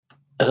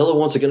Hello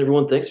once again,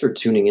 everyone. Thanks for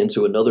tuning in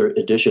to another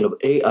edition of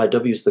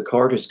AIW's The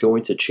Card is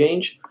Going to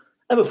Change.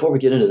 And before we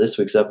get into this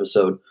week's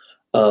episode,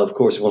 of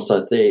course, once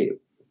I say,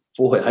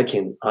 boy, I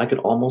can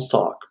almost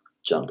talk,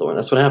 John Thorne.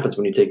 That's what happens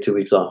when you take 2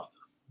 weeks off.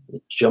 You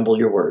jumble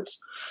your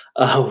words.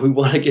 We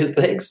want to give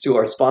thanks to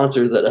our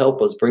sponsors that help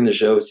us bring the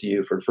show to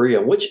you for free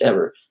on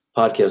whichever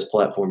podcast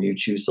platform you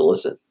choose to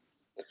listen.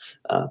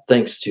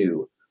 Thanks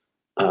to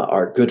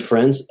our good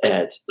friends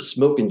at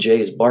Smokin'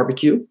 Jay's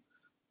Barbecue.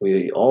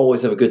 We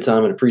always have a good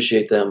time and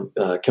appreciate them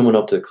coming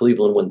up to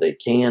Cleveland when they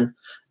can.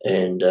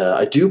 And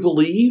I do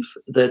believe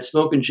that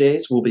Smokin'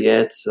 Jay's will be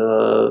at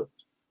Toy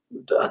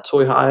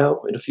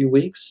Ohio in a few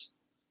weeks.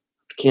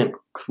 Can't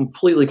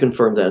completely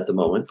confirm that at the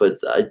moment, but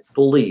I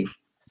believe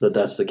that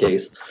that's the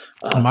case.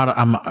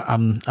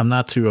 I'm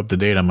not too up to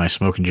date on my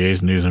Smokin'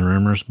 Jay's news and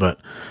rumors, but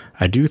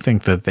I do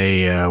think that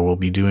they will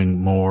be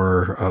doing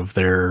more of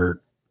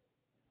their,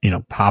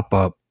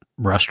 pop-up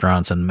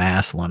restaurants in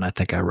Massillon. I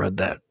think I read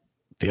that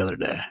the other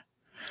day.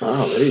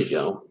 Oh, there you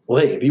go.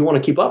 Well, hey, if you want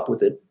to keep up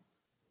with it,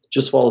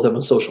 just follow them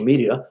on social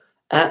media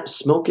at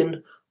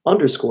Smokin_J's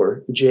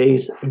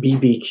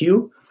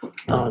BBQ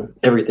on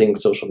everything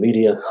social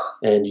media,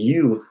 and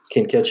you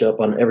can catch up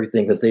on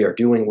everything that they are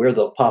doing, where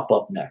they'll pop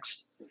up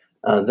next.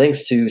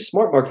 Thanks to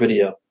SmartMark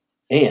Video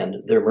and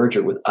their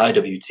merger with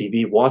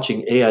IWTV,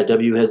 watching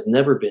AIW has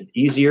never been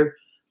easier.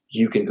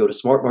 You can go to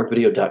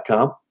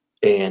smartmarkvideo.com,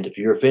 and if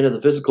you're a fan of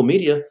the physical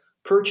media,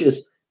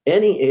 purchase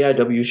any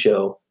AIW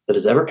show that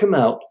has ever come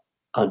out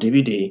on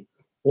DVD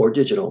or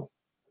digital,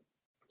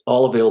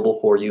 all available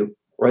for you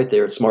right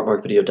there at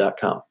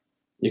smartmarkvideo.com.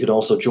 You can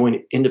also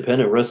join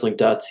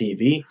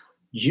independentwrestling.tv,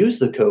 use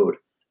the code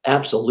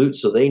ABSOLUTE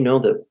so they know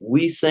that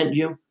we sent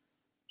you,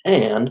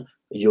 and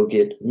you'll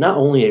get not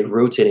only a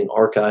rotating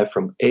archive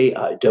from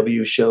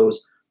AIW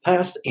shows,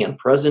 past and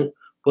present,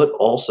 but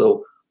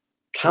also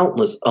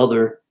countless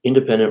other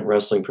independent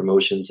wrestling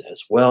promotions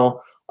as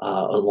well,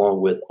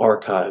 along with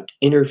archived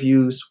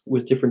interviews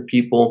with different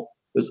people.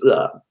 There's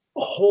a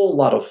whole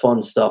lot of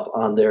fun stuff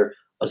on there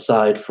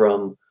aside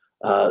from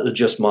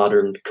just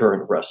modern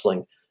current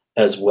wrestling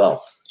as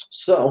well.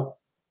 So,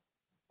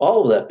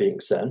 all of that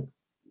being said,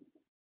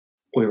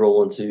 we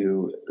roll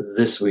into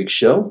this week's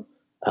show.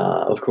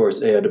 Of course,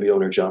 AIW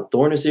owner John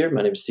Thorne is here.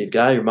 My name is Steve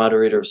Guy, your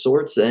moderator of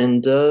sorts,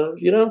 and we're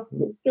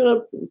going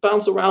to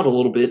bounce around a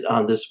little bit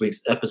on this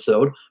week's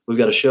episode. We've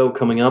got a show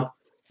coming up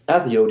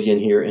at the Odeon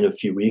here in a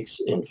few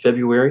weeks in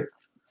February.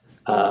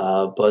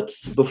 But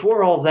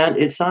before all of that,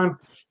 it's time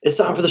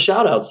for the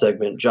shout-out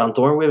segment. John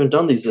Thorne, we haven't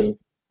done these in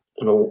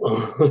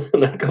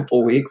a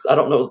couple of weeks. I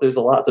don't know if there's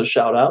a lot to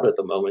shout out at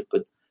the moment,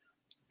 but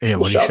yeah,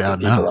 what are you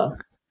shouting out?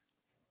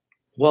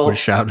 Well, what are you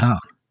shouting out?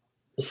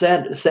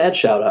 Sad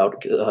shout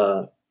out,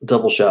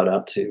 double shout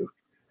out to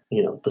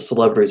the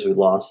celebrities we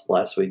lost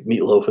last week: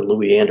 Meatloaf and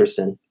Louis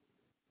Anderson.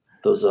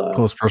 Those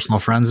close personal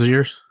friends of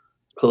yours.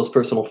 Close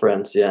personal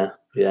friends, yeah.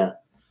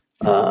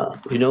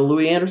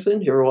 Louis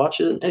Anderson? You ever watch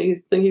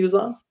anything he was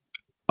on?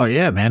 Oh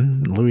yeah,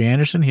 man, Louis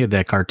Anderson. He had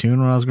that cartoon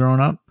when I was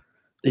growing up.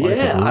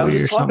 I was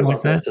just talking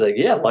about that today.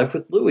 Yeah, Life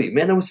with Louis.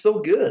 Man, that was so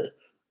good.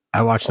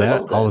 I watched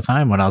that all the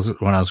time when I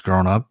was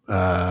growing up.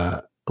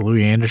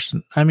 Louis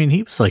Anderson. I mean,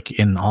 he was like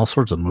in all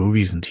sorts of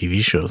movies and TV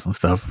shows and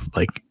stuff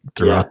like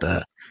throughout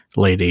the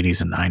late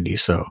 80s and 90s.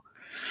 So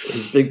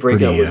his big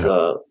breakout was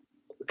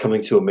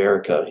Coming to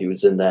America. He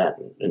was in that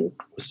and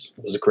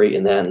was great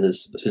in that, and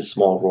his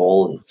small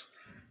role and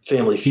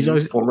Family Feud. He's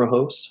always former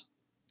host.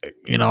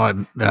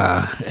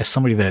 As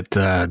somebody that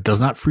does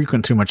not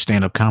frequent too much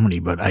stand-up comedy,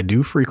 but I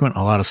do frequent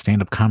a lot of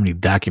stand-up comedy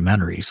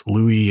documentaries.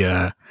 Louis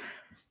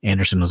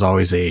Anderson was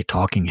always a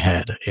talking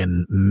head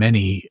in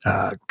many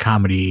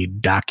comedy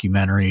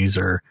documentaries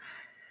or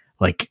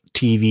like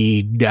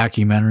TV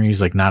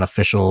documentaries, like not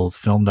official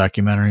film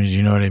documentaries,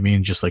 you know what I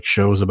mean? Just like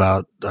shows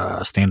about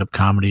stand-up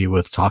comedy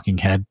with talking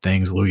head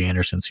things. Louis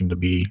Anderson seemed to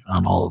be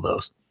on all of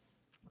those.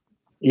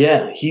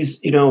 Yeah, he's,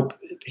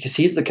 because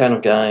he's the kind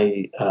of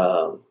guy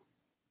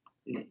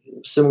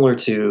similar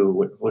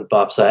to when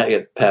Bob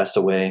Saget passed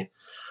away.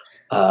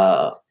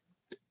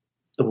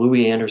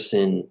 Louis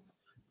Anderson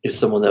is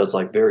someone that was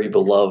like very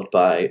beloved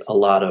by a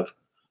lot of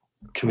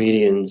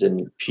comedians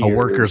and peers. A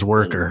worker's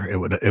worker,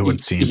 it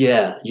would seem.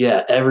 Yeah.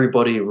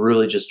 Everybody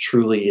really just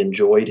truly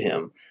enjoyed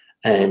him.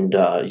 And,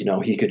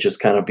 he could just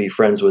kind of be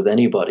friends with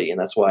anybody. And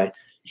that's why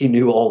he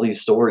knew all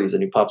these stories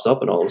and he pops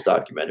up in all those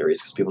documentaries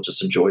because people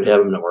just enjoyed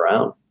having him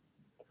around.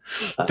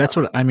 That's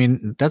what I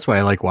mean. That's why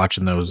I like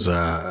watching those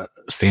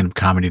stand-up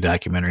comedy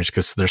documentaries,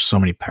 because there's so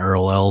many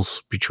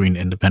parallels between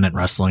independent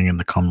wrestling and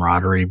the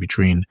camaraderie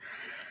between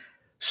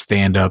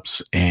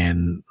stand-ups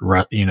and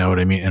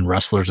and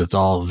wrestlers. It's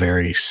all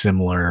very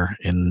similar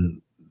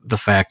in the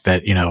fact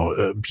that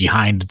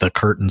behind the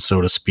curtain, so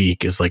to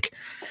speak, is like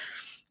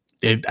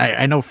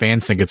I know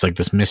fans think it's like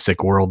this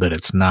mystic world that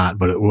it's not,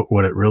 but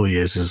what it really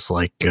is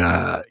like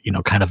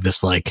kind of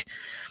this like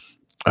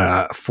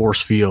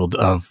force field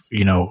of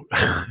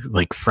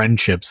like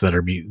friendships that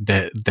are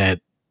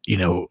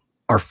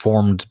are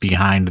formed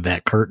behind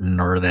that curtain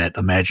or that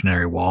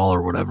imaginary wall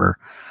or whatever.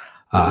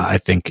 I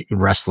think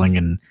wrestling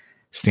and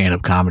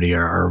stand-up comedy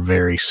are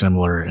very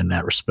similar in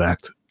that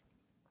respect.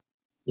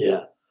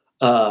 Yeah.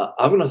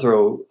 I'm going to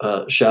throw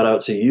a shout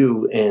out to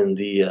you and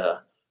the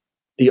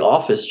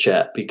office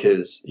chat,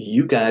 because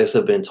you guys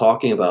have been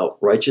talking about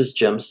Righteous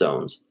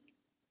Gemstones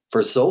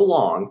for so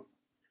long,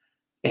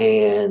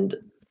 and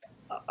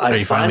Are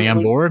you finally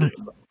on board?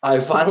 I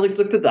finally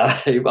took the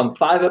dive. I'm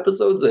 5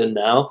 episodes in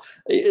now.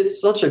 It's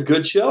such a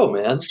good show,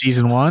 man.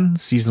 Season one.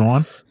 Season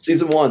one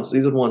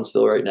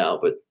still right now,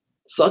 but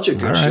such a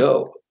good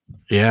show.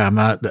 Yeah, I'm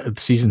not.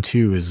 Season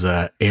 2 is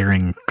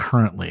airing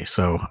currently,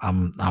 so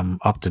I'm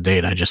up to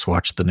date. I just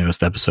watched the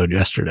newest episode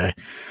yesterday.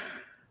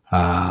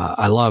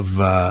 I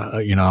love,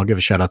 I'll give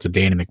a shout out to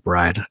Danny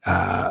McBride,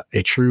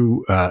 a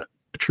true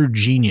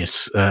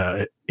genius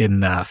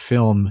in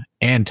film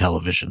and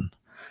television.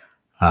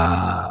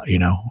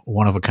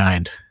 One of a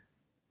kind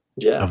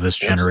of this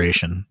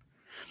generation.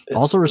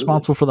 Also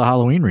responsible for the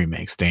Halloween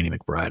remakes, Danny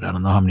McBride. I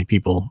don't know how many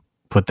people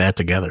put that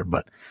together,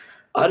 but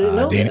I didn't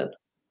know that.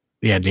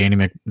 Yeah, Danny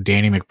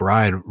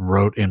McBride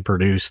wrote and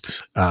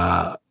produced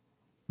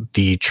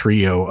the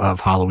trio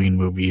of Halloween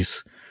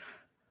movies.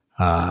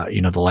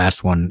 The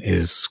last one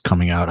is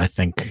coming out, I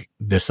think,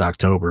 this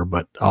October,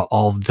 but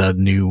all of the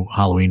new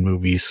Halloween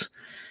movies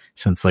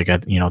since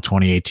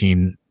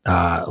 2018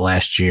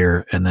 last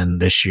year and then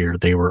this year,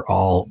 they were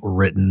all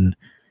written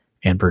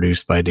and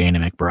produced by Danny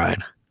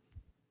McBride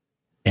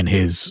and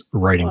his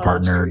writing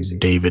partner,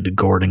 David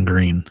Gordon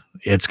Green.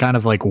 It's kind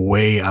of like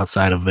way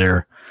outside of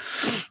their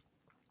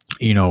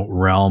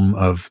realm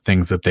of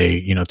things that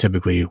they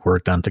typically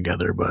worked on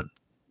together, but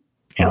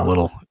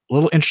little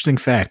interesting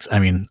fact. I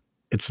mean,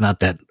 it's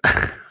not that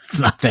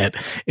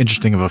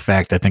interesting of a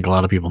fact. I think a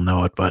lot of people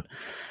know it, but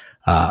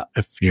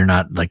if you're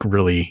not like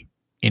really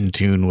in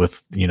tune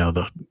with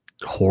the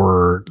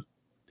horror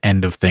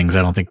end of things,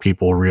 I don't think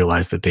people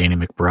realize that Danny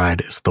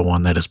McBride is the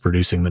one that is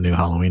producing the new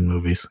Halloween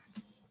movies.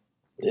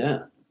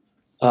 Yeah.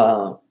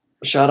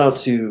 Shout out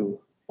to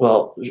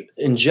our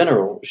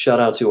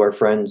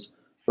friends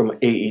from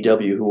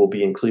AEW who will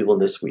be in Cleveland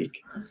this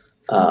week.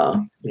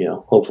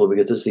 Hopefully we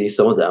get to see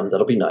some of them.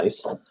 That'll be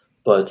nice.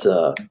 But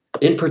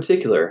in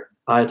particular,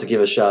 I have to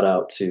give a shout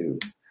out to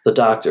the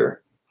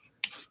Doctor,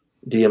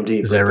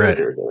 DMD. Is that right?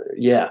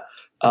 Yeah.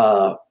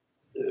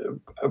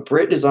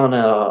 Britt is on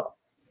a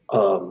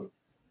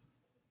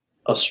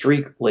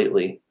streak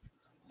lately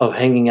of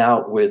hanging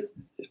out with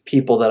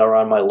people that are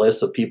on my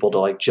list of people to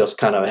like just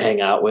kind of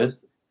hang out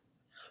with.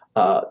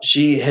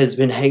 She has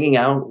been hanging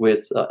out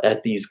with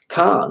at these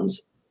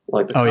cons,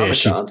 like the comic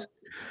cons.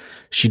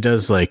 She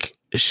does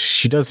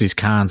these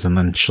cons, and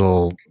then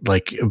she'll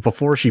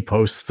before she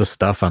posts the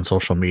stuff on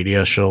social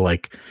media, she'll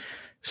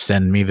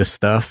send me the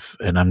stuff,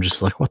 and I'm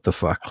just like, what the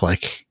fuck?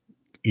 Like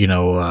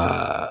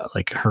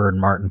her and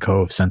Martin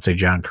Cove, Sensei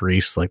John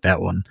Kreese, like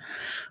that one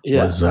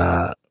was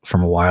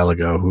from a while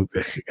ago. Who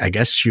I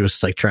guess she was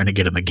trying to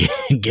get him a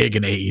gig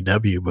in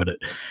AEW, but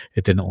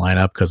it didn't line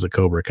up because of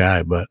Cobra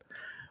Kai. But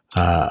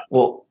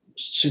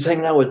she's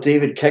hanging out with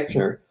David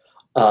Koechner,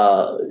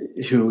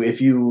 who if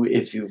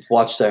you've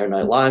watched Saturday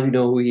Night Live, you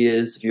know who he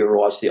is. If you ever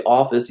watched The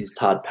Office, he's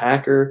Todd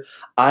Packer.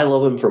 I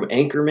love him from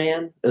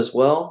Anchorman as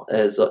well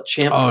as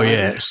Champ. Oh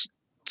yes.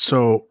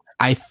 So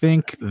I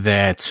think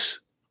that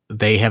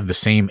they have the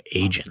same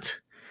agent.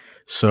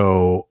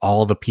 So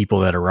all the people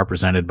that are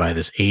represented by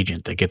this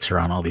agent that gets her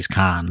on all these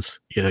cons,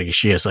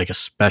 she has a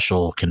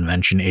special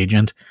convention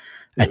agent.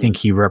 Mm-hmm. I think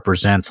he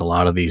represents a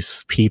lot of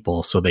these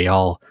people. So they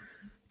all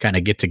kind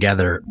of get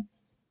together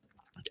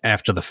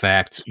after the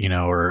fact,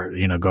 or,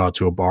 go out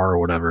to a bar or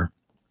whatever.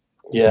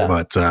 Yeah.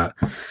 But,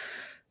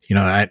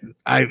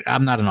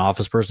 I'm not an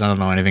Office person. I don't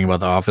know anything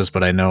about The Office,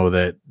 but I know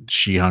that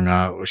she hung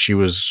out. She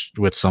was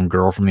with some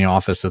girl from The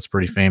Office that's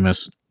pretty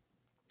famous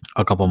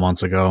a couple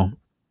months ago.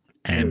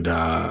 And,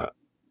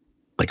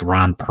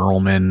 Ron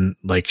Perlman,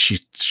 she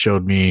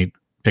showed me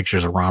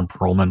pictures of Ron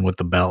Perlman with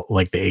the belt,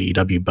 the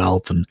AEW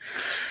belt, and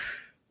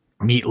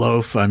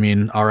Meatloaf. I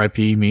mean,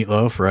 R.I.P.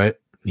 Meatloaf, right?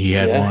 He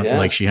had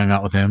one, she hung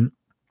out with him.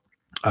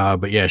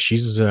 But yeah,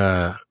 she's,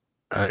 the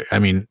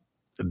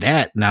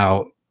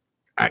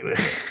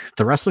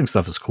wrestling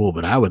stuff is cool,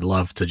 but I would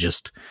love to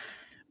just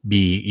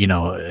be,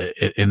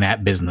 in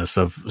that business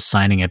of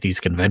signing at these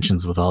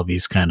conventions with all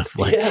these kind of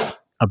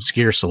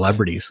obscure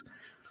celebrities.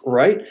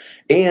 Right.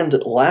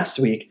 And last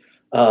week,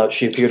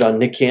 she appeared on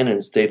Nick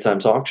Cannon's daytime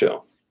talk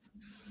show.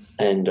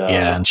 And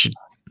and she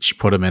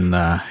put him in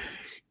the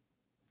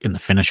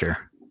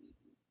finisher.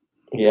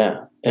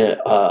 Yeah.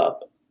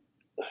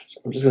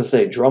 I'm just going to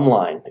say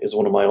Drumline is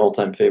one of my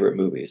all-time favorite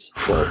movies.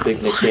 So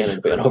big Nick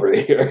Cannon fan over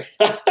here.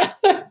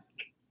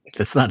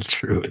 That's not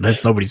true.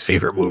 That's nobody's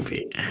favorite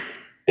movie.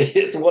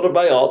 It's one of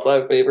my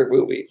all-time favorite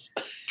movies.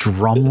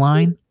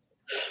 Drumline?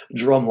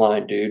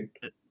 Drumline, dude.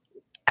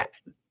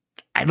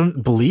 I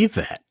don't believe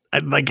that.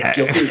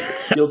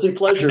 Guilty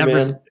pleasure,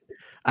 man.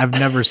 I've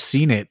never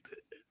seen it,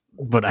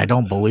 but I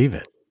don't believe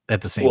it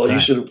at the same time. Well, you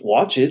should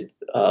watch it,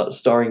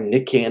 starring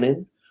Nick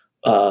Cannon,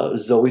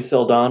 Zoe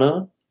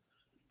Saldana,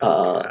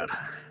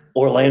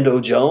 Orlando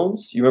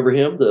Jones. You remember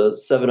him, the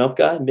 7-Up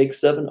guy? Make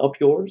 7 up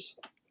yours.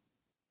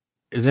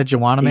 Is that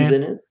Joanna He's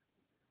Man? in it.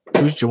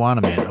 Who's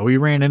Joanna Man? Oh, we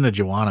ran into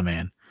Joanna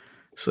Man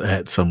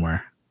at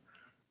somewhere.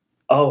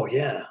 Oh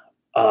yeah.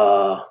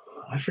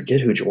 I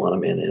forget who Joanna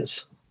Man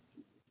is.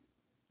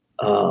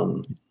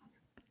 I'm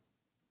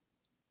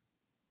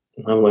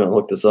gonna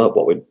look this up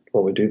while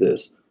we do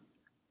this.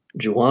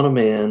 Joanna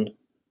Man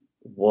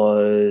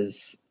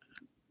was.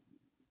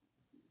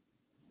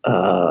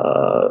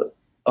 Oh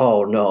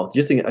no! Are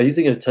you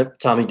thinking of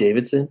Tommy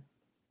Davidson?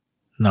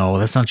 No,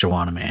 that's not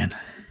Joanna Man.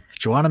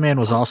 Joanna Man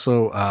was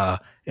also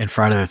in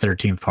Friday the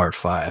 13th Part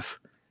 5.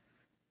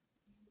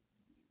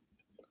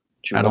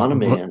 Joanna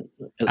Man.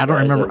 I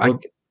don't remember.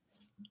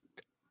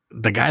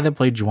 The guy that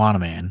played Joanna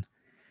Man,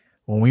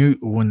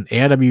 when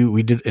AIW,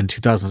 we did in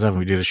 2007,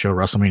 we did a show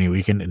WrestleMania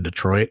weekend in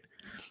Detroit.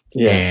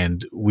 Yeah.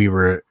 And we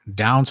were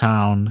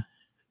downtown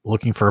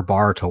looking for a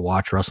bar to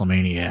watch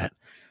WrestleMania at.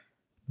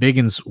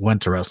 Biggins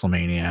went to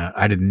WrestleMania.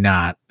 I did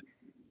not.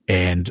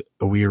 And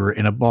we were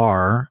in a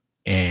bar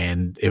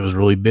and it was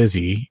really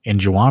busy and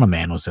Joanna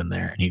Man was in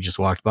there and he just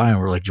walked by and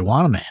we're like,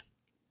 Joanna Man.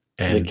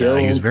 And Miguel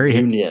he was very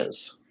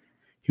Nunez.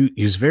 He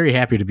was very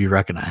happy to be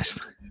recognized.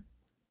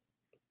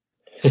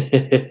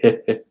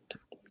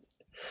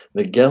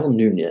 Miguel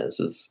Nunez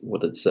is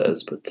what it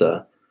says,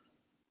 but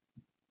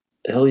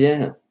hell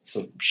yeah.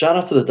 So shout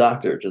out to the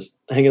doctor, just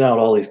hanging out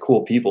with all these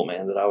cool people,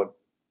 man, that I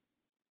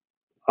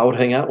would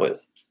hang out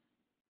with.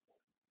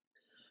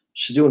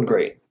 She's doing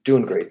great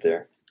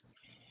there.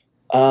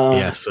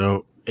 Yeah,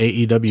 so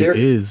AEW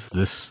is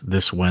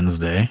this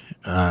Wednesday.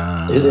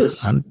 It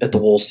is at the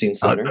Wolstein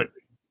Center.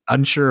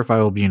 Unsure if I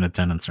will be in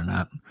attendance or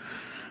not.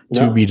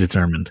 To be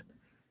determined.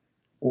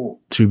 Ooh.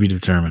 To be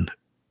determined.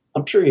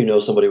 I'm sure you know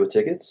somebody with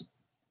tickets.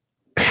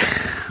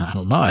 I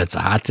don't know. It's a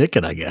hot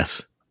ticket, I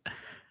guess. I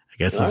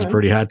guess it's a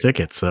pretty hot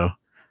ticket, so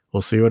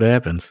we'll see what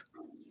happens.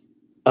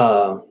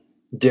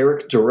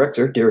 Derek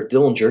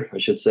Dillinger, I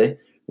should say,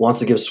 wants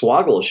to give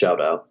Swoggle a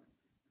shout out.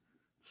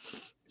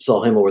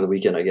 Saw him over the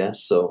weekend, I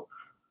guess. So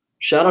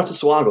shout out to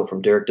Swoggle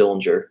from Derek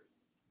Dillinger.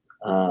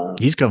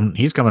 He's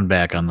coming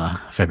back on the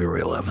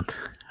February 11th.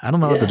 I don't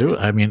know what to do.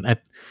 I mean, I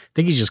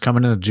think he's just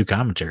coming in to do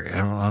commentary. I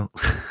don't know.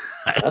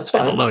 That's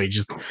fine. I don't know. He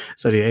just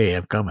said, "Hey,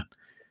 I'm coming."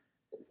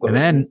 And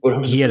then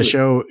he had a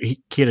show.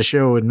 He had a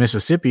show in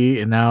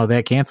Mississippi, and now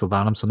that canceled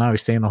on him. So now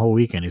he's staying the whole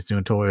weekend. He's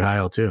doing Toy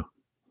Ohio too.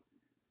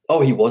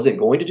 Oh, he wasn't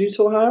going to do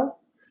Toy Ohio?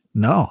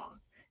 No,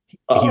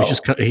 he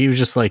was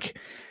just like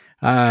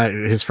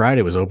his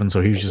Friday was open, so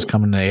he was just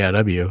coming to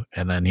AIW,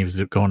 and then he was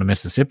going to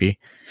Mississippi,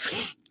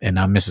 and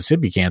now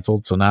Mississippi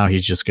canceled. So now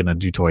he's just gonna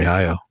do Toy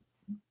Ohio.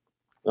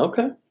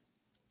 Okay,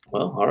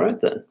 well, all right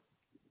then.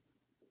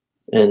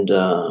 And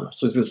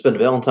so he's gonna spend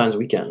Valentine's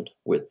weekend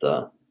with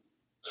the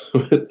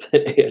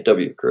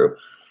AIW crew.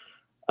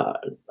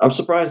 I'm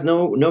surprised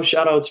no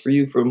shout outs for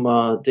you from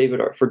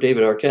David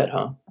Arquette,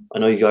 huh? I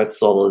know you guys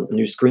saw the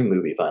new Scream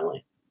movie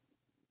finally.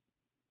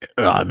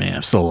 I mean,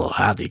 I'm still a little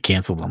hot that he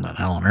canceled on that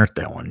Hell on Earth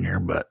that one year,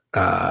 but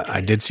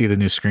I did see the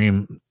new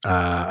Scream.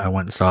 I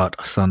went and saw it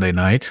Sunday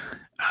night,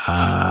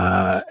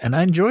 and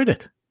I enjoyed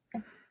it.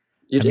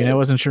 I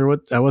wasn't sure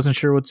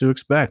what to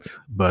expect,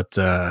 but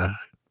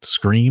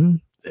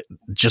Scream,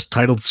 just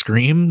titled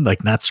Scream,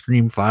 like not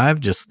Scream 5,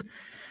 just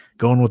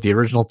going with the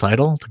original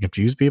title to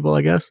confuse people,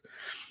 I guess.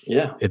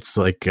 Yeah. It's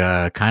like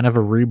kind of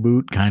a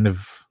reboot, kind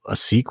of a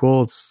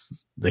sequel.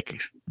 It's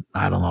like,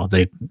 I don't know.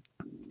 They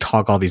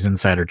talk all these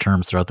insider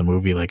terms throughout the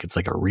movie. Like it's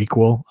like a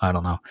requel. I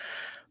don't know.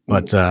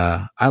 But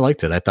I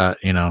liked it. I thought,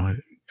 I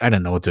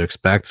didn't know what to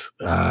expect.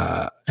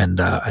 And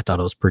I thought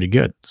it was pretty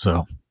good.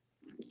 So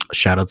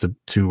shout out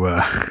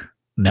to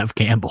Nev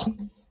Campbell.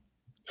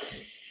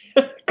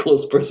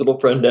 Close personal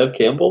friend Nev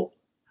Campbell?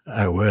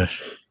 I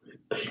wish.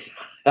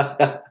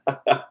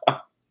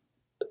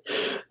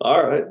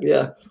 All right,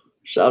 yeah.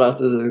 Shout out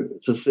to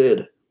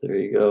Sid. There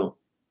you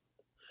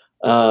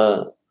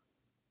go.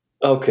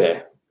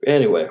 Okay.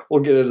 Anyway,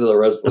 we'll get into the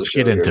rest of the show.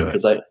 Let's get into it.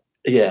 Because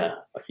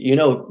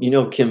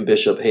Kim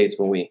Bishop hates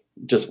when we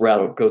just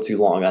go too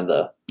long on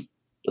the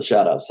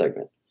shout out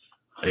segment.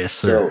 Yes,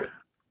 sir.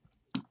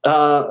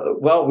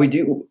 So, we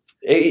do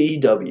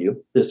AEW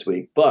this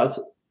week, but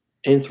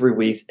in 3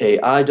 weeks,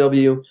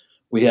 AIW.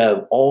 We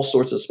have all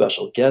sorts of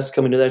special guests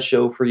coming to that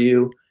show for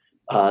you.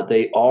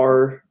 They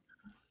are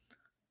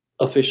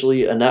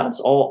officially announced.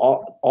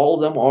 All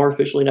of them are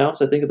officially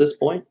announced, I think, at this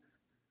point.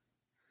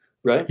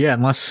 Right? Yeah,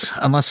 unless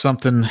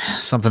something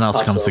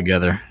else comes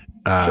together.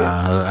 Sure.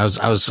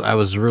 I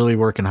was really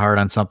working hard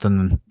on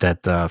something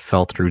that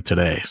fell through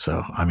today.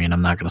 So I mean,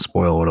 I'm not going to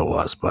spoil what it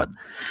was, but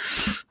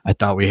I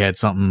thought we had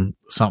something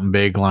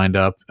big lined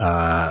up.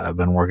 I've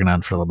been working on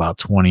it for about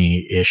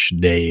 20-ish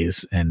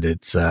days, and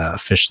it's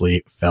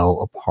officially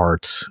fell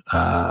apart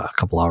a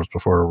couple hours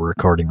before we're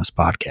recording this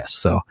podcast.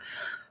 So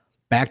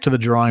back to the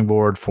drawing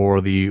board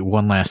for the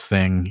one last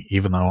thing.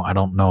 Even though I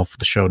don't know if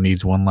the show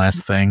needs one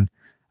last thing,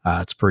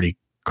 it's pretty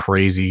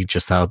crazy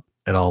just how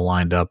it all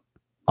lined up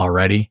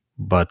already.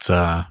 But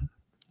I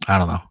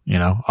don't know,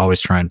 always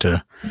trying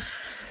to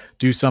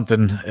do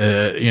something,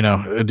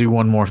 do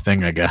one more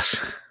thing, I guess.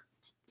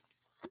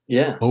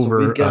 Yeah.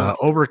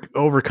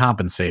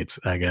 Overcompensate,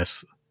 I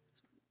guess.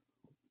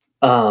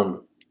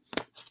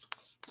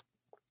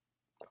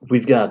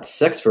 We've got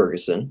Sex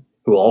Ferguson,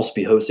 who will also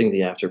be hosting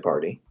the after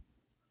party.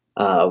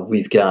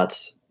 We've got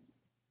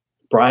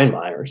Brian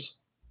Myers,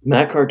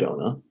 Matt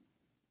Cardona,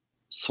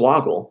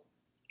 Swoggle,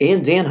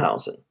 and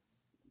Danhausen,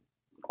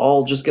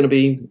 all just going to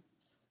be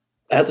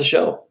at the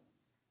show.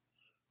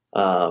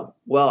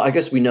 Well, I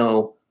guess we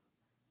know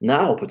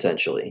now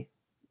potentially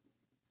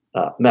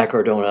Matt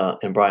Cardona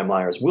and Brian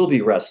Myers will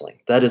be wrestling.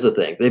 That is a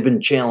thing. They've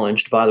been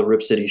challenged by the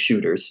Rip City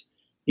Shooters,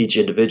 each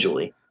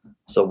individually.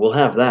 So we'll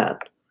have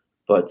that.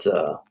 But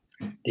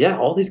yeah,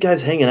 all these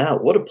guys hanging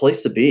out. What a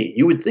place to be.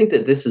 You would think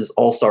that this is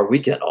All-Star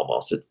Weekend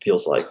almost, it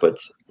feels like. But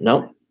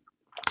no.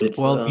 It's,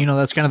 well,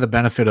 that's kind of the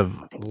benefit of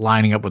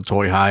lining up with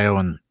Toy Hio,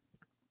 and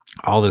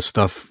all this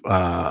stuff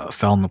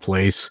fell into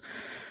place.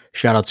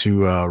 Shout out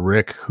to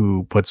Rick,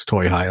 who puts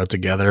Toy Hio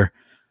together.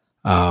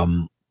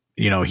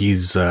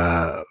 He's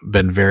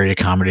been very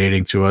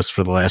accommodating to us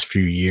for the last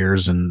few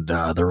years, and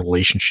the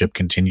relationship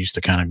continues to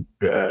kind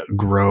of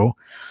grow.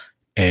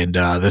 And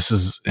this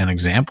is an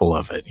example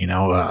of it.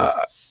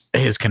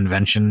 His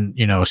convention,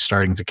 is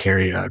starting to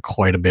carry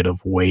quite a bit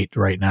of weight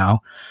right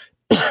now.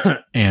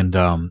 And,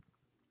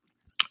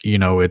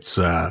 it's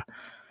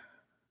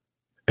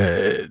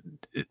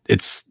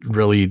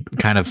really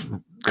kind of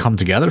come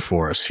together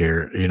for us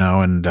here,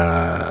 and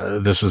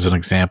this is an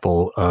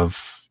example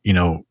of,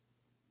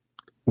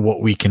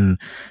 what we can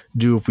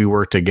do if we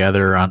work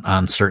together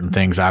on certain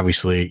things.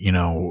 Obviously,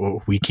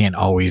 we can't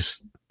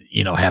always,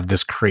 have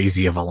this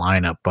crazy of a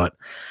lineup, but,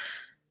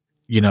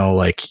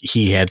 like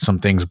he had some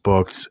things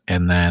booked,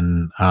 and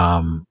then,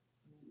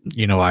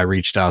 I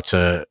reached out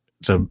to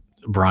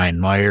Brian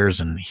Myers,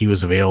 and he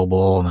was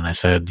available. And then I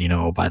said,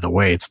 by the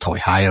way, it's Toy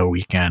Hio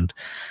weekend,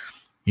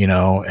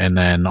 and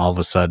then all of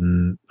a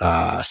sudden,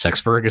 Sex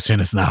Ferguson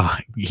is now,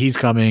 he's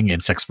coming,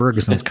 and Sex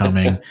Ferguson's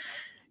coming,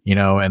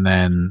 and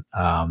then,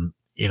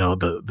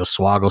 the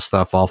Swoggle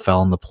stuff all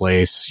fell into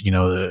place.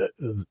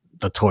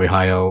 The Toy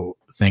Hio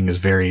thing is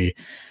very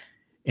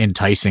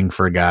enticing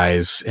for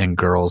guys and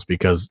girls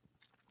because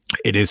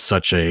it is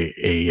such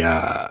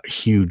a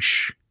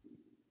huge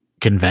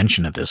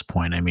convention at this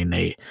point. I mean,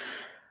 they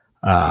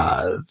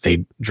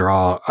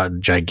draw a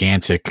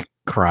gigantic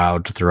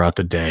crowd throughout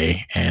the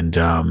day, and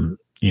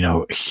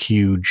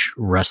huge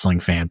wrestling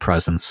fan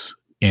presence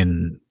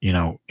in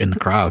the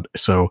crowd.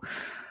 So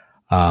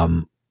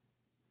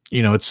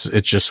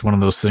it's just one of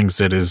those things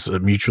that is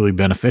mutually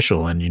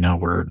beneficial, and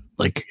we're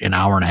like an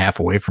hour and a half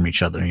away from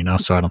each other,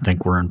 so I don't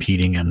think we're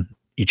impeding in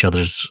each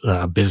other's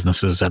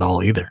businesses at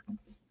all either.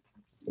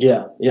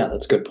 Yeah,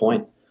 that's a good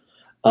point.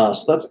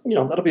 So that's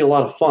that'll be a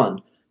lot of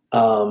fun.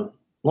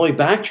 Let me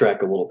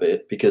backtrack a little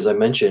bit, because I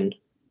mentioned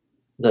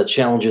that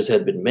challenges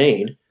had been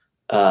made,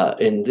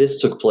 and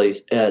this took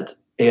place at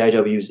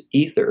AIW's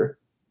Ether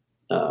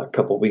a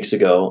couple of weeks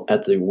ago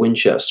at the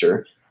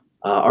Winchester.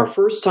 Our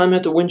first time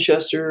at the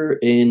Winchester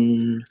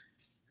in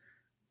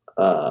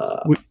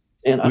we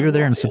were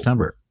there in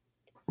September.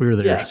 We were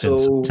there in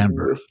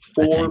September.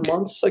 4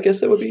 months, I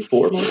guess that would be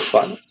 4 months,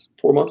 5 months,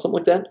 4 months, something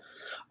like that.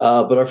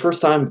 But our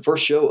first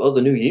show of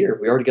the new year,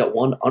 we already got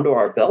one under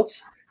our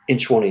belts in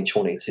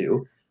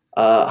 2022.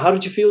 How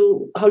did you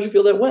feel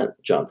that went,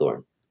 John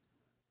Thorne?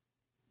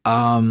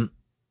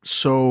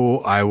 So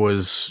I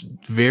was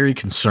very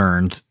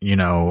concerned,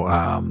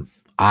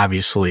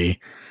 obviously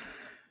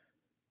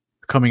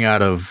coming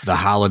out of the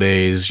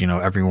holidays,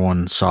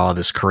 everyone saw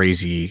this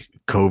crazy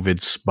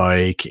COVID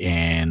spike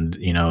and,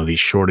 these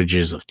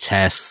shortages of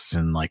tests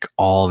and like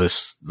all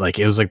this, like,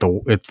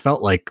 it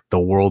felt like the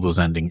world was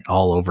ending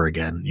all over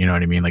again. You know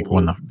what I mean? Like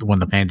when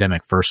the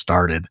pandemic first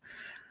started.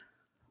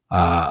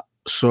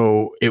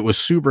 So it was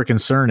super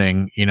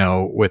concerning,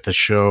 with the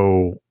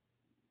show,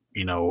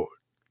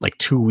 like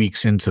 2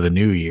 weeks into the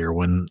new year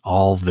when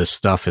all of this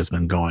stuff has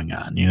been going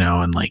on,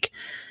 and like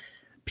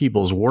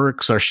people's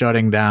works are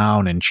shutting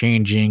down and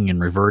changing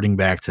and reverting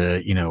back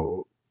to,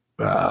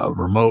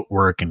 remote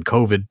work and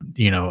COVID,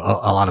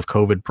 a lot of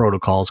COVID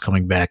protocols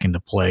coming back into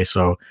play.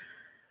 So,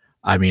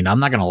 I mean, I'm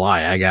not going to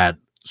lie. I got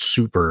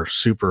super,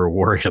 super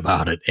worried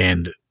about it.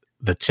 And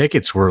the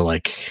tickets were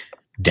like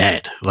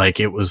dead. Like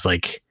it was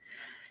like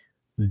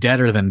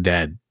deader than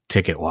dead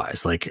ticket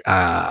wise. Like,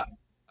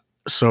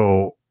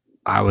 so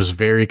I was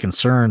very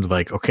concerned,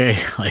 like, okay,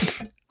 like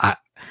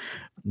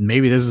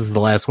maybe this is the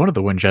last one at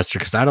the Winchester,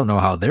 because I don't know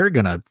how they're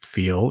going to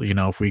feel,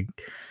 if we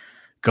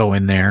go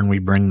in there and we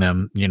bring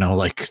them,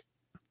 like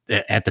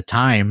at the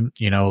time,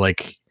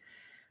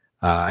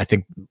 I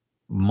think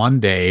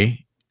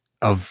Monday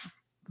of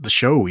the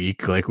show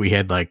week, like we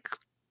had like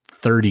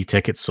 30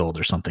 tickets sold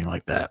or something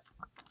like that.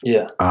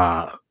 Yeah.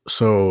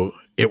 So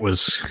it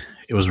was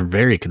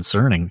very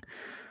concerning.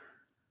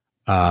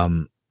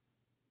 And,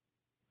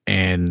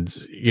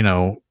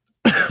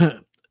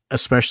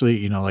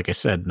 especially, like I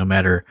said, no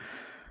matter,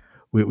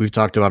 we've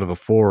talked about it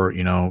before,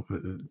 no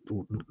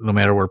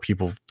matter where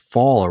people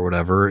fall or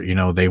whatever,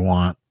 they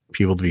want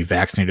people to be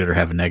vaccinated or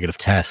have a negative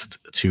test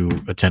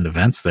to attend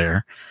events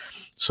there.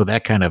 So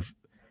that kind of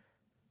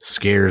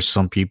scares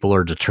some people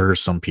or deters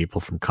some people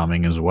from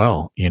coming as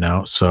well,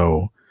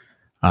 So,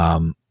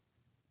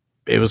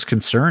 it was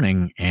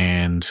concerning,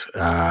 and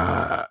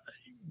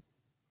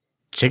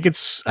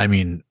tickets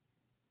in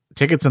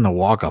the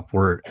walk-up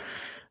were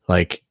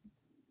like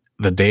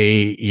the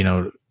day,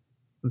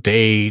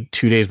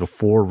 2 days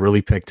before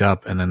really picked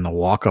up, and then the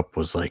walk-up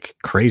was like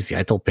crazy.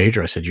 I told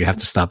Pedro, I said, you have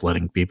to stop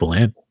letting people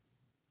in.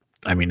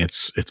 I mean,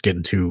 it's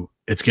getting too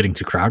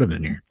crowded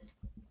in here.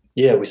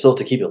 Yeah, we still have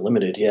to keep it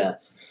limited. Yeah.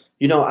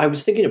 I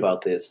was thinking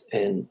about this,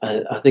 and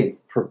I think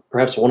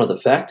perhaps one of the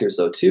factors,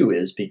 though, too,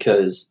 is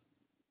because,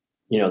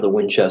 the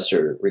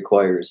Winchester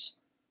requires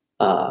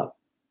the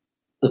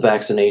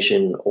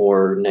vaccination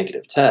or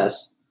negative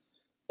test.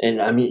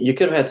 And I mean, you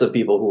could have had some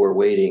people who were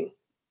waiting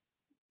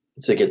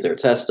to get their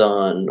test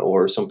done,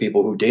 or some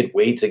people who did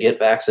wait to get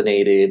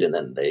vaccinated, and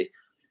then they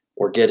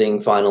were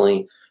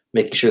finally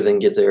making sure they can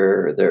get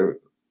their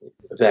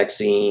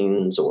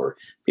vaccines, or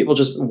people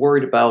just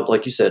worried about,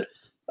 like you said,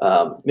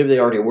 maybe they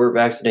already were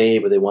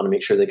vaccinated, but they want to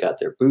make sure they got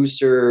their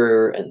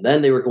booster, and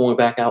then they were going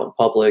back out in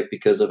public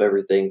because of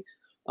everything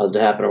that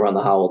happened around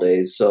the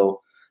holidays.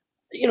 So,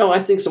 I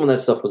think some of that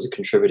stuff was a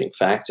contributing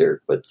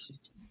factor, but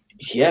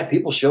yeah,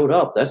 people showed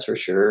up, that's for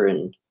sure.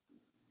 And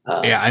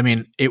yeah, I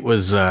mean, it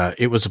was a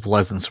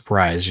pleasant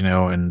surprise,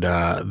 and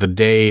the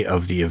day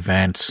of the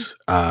event,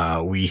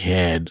 we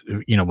had,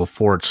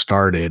 before it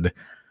started,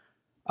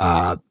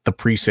 the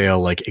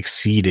pre-sale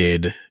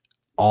exceeded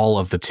all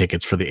of the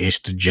tickets for the Ace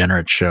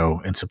Degenerate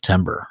show in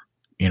September,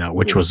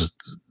 which was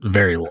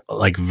very,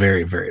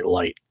 very, very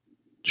light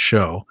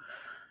show.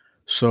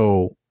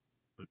 So,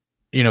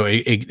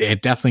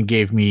 it definitely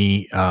gave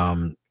me,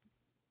 kind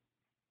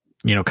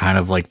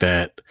of like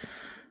that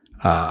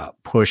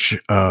push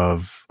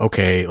of,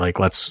 okay,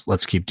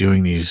 let's keep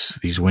doing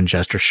these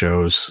Winchester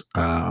shows.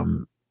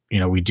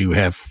 We do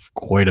have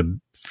quite a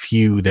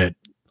few that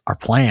are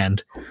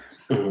planned,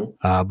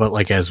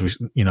 but as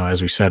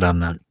we said on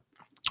the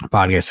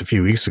podcast a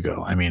few weeks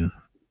ago, I mean,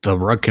 the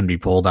rug can be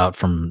pulled out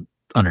from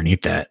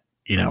underneath that,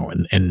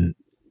 in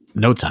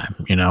no time,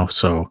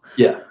 so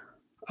yeah.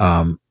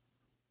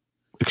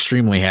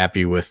 Extremely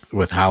happy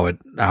with how it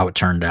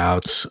turned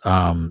out.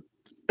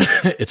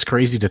 It's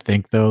crazy to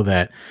think, though,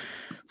 that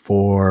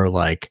for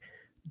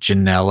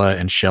Janella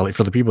and Shelly,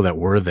 for the people that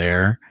were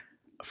there,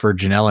 for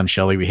Janella and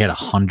Shelly, we had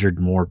 100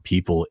 more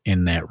people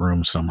in that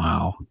room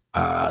somehow.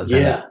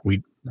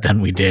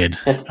 Than we did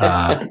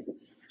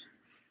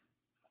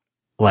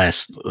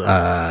last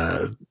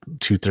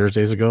 2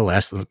 Thursdays ago.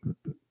 What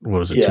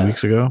was it? 2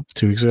 weeks ago.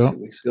 2 weeks ago. 2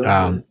 weeks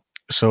ago.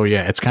 So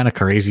yeah, it's kind of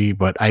crazy,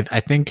 but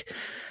I think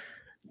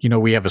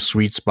we have a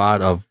sweet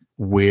spot of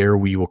where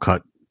we will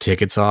cut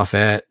tickets off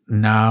at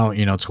now,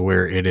 to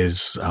where it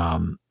is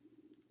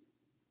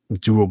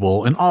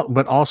doable,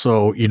 but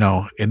also,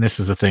 and this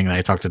is the thing that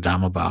I talked to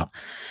Dom about,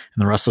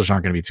 and the wrestlers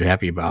aren't going to be too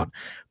happy about,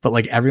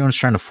 but everyone's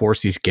trying to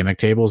force these gimmick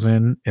tables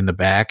in the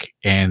back,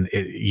 and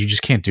you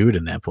just can't do it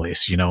in that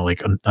place,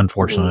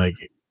 unfortunately,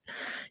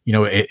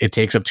 it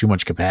takes up too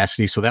much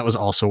capacity. So that was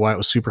also why it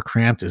was super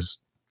cramped, is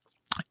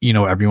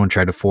everyone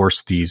tried to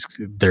force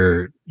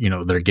their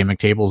gimmick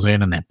tables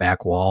in that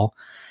back wall,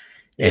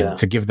 and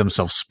to give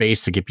themselves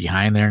space to get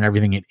behind there and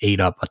everything. It ate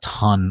up a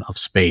ton of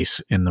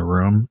space in the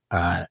room.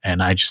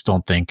 And I just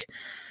don't think,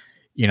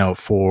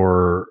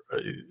 for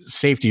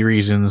safety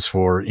reasons,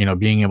 for,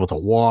 being able to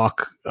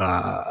walk,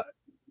 I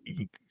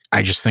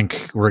just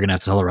think we're going to have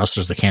to tell the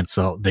wrestlers they can't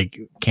sell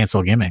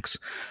gimmicks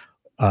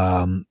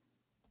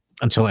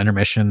until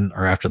intermission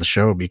or after the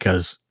show,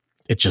 because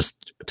it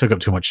just took up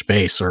too much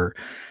space. Or,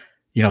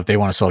 if they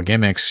want to sell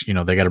gimmicks, they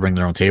got to bring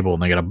their own table,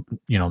 and they got to,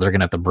 they're going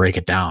to have to break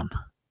it down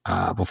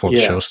before the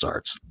show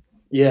starts.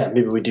 Yeah,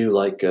 maybe we do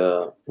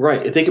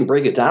right. If they can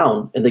break it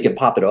down and they can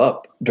pop it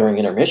up during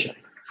intermission,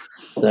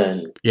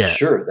 then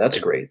sure, that's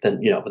great.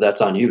 Then, but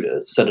that's on you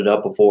to set it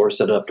up before,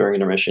 set it up during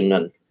intermission,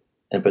 and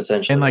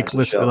potentially. And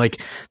listen,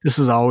 this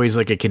is always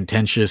a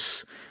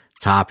contentious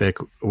topic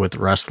with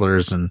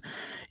wrestlers, and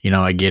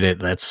I get it.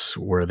 That's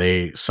where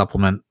they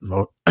supplement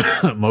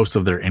most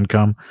of their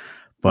income,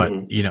 but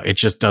it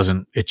just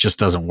doesn't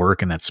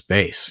work in that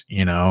space,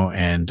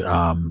 and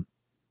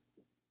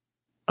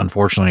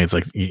unfortunately, it's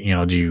do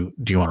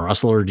you want to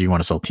wrestle, or do you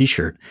want to sell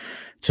t-shirt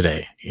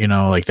today?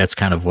 That's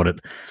kind of what it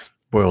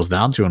boils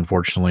down to,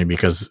 unfortunately,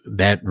 because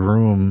that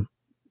room,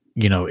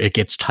 it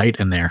gets tight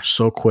in there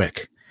so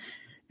quick.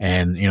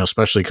 And,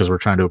 especially because we're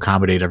trying to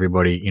accommodate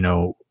everybody,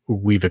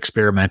 we've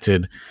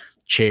experimented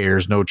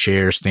chairs, no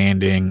chairs,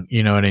 standing,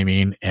 you know what I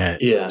mean?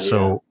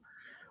 So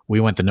we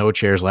went to no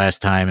chairs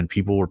last time, and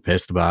people were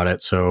pissed about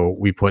it. So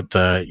we put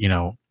the,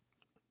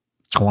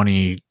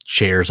 20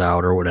 chairs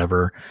out or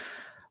whatever.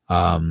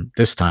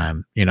 This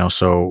time,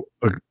 so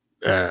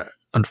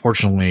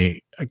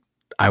unfortunately,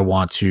 I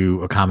want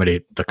to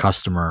accommodate the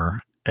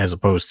customer as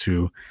opposed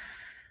to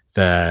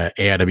the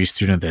AIW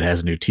student that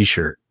has a new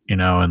t-shirt,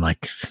 and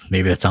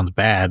maybe that sounds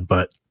bad,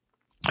 but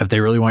if they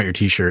really want your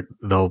t-shirt,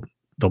 they'll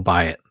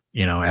buy it,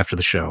 after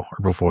the show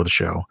or before the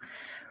show,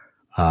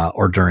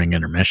 or during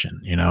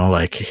intermission,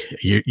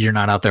 you're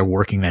not out there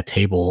working that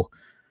table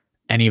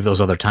any of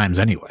those other times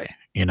anyway,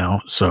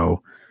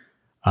 so,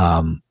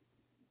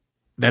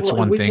 that's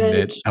one thing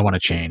that I want to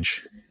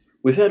change.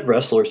 We've had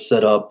wrestlers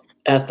set up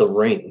at the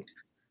ring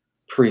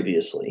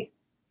previously,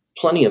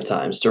 plenty of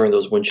times during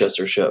those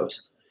Winchester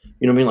shows.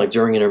 You know what I mean? Like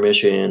during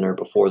intermission or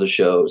before the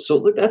show. So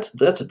look, that's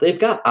they've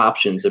got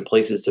options and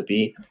places to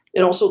be.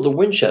 And also the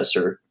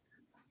Winchester,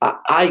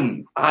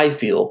 I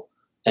feel,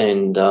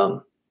 and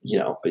you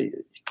know,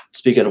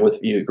 speaking with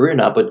you agree or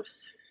not, but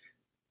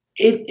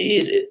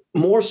it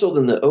more so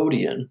than the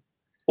Odeon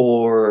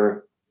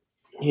or,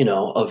 you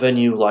know, a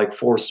venue like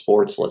Force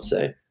Sports, let's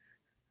say.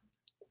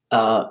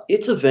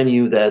 It's a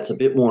venue that's a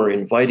bit more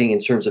inviting in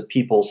terms of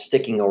people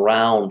sticking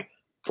around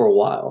for a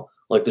while.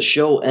 Like the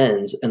show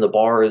ends and the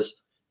bar is,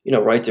 you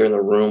know, right there in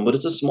the room, but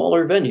it's a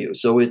smaller venue.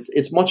 So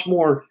it's much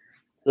more,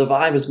 the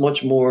vibe is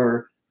much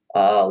more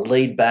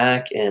laid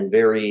back and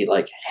very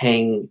like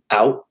hang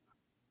out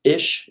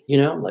ish, you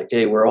know, like,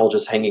 hey, we're all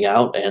just hanging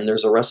out and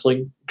there's a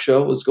wrestling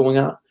show is going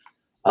on.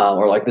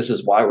 Or like, this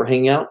is why we're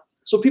hanging out.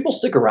 So people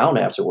stick around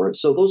afterwards.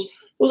 So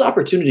those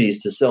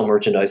opportunities to sell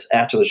merchandise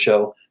after the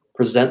show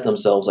present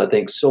themselves, I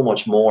think, so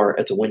much more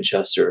at the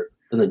Winchester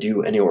than they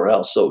do anywhere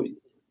else. So,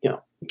 you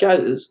know,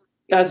 guys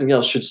and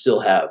gals should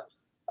still have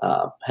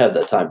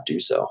that time to do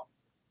so.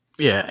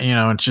 Yeah, you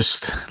know, and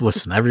just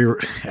listen.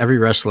 Every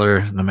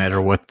wrestler, no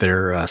matter what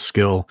their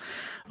skill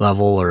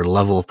level or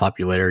level of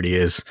popularity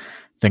is,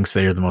 thinks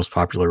they are the most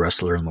popular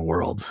wrestler in the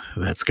world.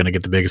 That's going to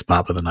get the biggest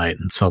pop of the night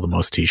and sell the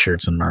most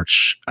T-shirts and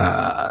merch.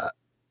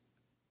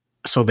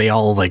 So they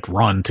all like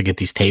run to get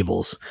these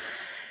tables.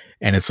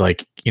 And it's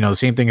like, you know, the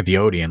same thing at the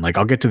Odeon. Like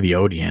I'll get to the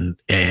Odeon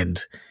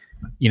and,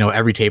 you know,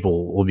 every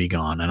table will be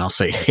gone. And I'll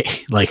say,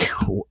 hey, like,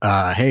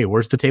 hey,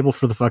 where's the table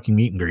for the fucking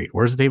meet and greet?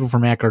 Where's the table for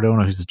Matt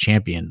Cardona, who's the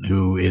champion,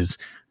 who is,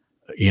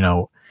 you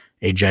know,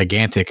 a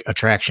gigantic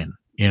attraction,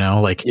 you know,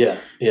 like, yeah.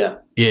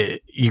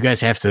 You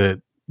guys have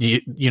to,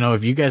 you know,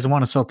 if you guys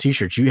want to sell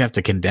T-shirts, you have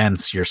to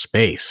condense your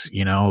space,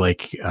 you know,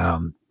 like,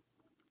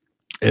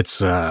 it's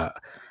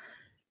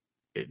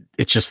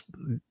just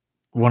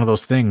one of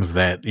those things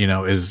that, you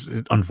know, is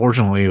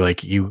unfortunately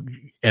like you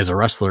as a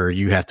wrestler,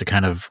 you have to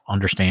kind of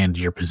understand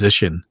your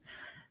position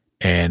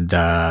and,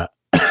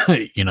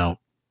 you know,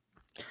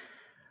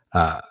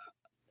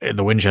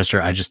 the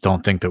Winchester, I just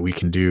don't think that we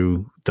can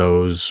do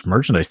those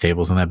merchandise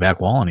tables on that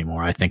back wall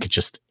anymore. I think it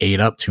just ate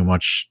up too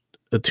much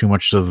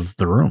of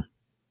the room.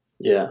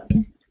 Yeah.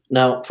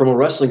 Now, from a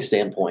wrestling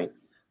standpoint,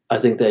 I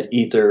think that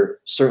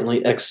Ether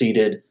certainly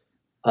exceeded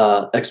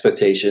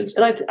expectations,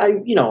 and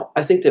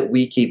I think that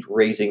we keep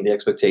raising the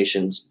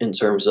expectations in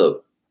terms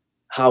of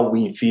how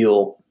we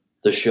feel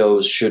the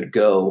shows should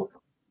go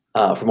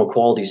from a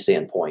quality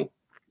standpoint.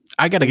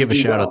 I got to give a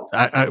shout out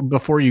I,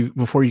 before you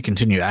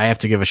continue. I have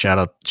to give a shout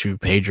out to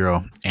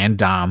Pedro and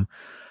Dom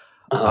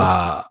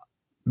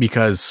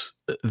because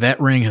that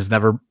ring has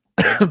never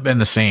been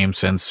the same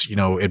since, you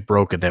know, it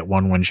broke at that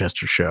one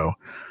Winchester show.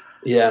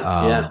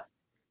 Yeah.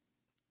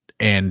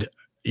 And,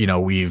 you know,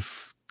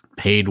 we've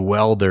paid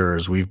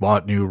welders, we've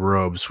bought new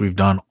robes, we've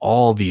done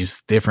all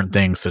these different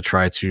things to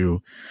try to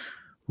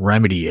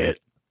remedy it.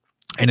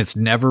 And it's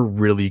never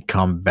really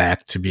come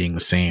back to being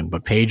the same.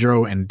 But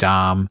Pedro and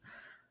Dom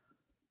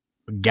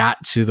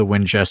got to the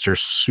Winchester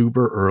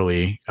super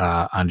early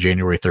on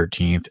January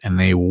 13th, and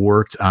they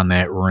worked on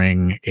that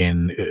ring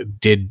and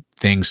did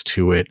things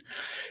to it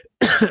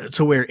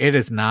to where it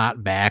is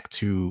not back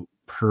to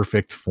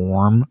perfect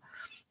form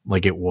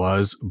like it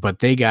was, but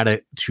they got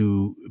it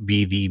to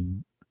be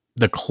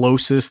the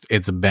closest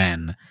it's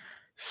been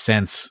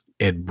since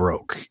it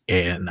broke.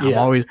 And I'm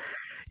always,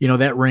 you know,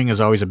 that ring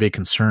is always a big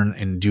concern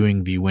in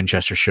doing the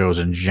Winchester shows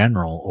in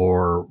general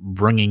or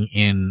bringing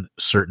in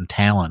certain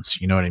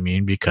talents, you know what I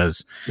mean?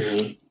 Because,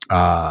 you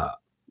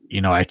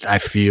know, I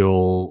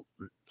feel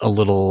a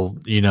little,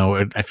 you know,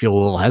 I feel a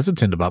little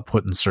hesitant about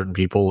putting certain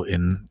people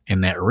in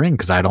that ring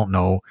because I don't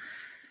know,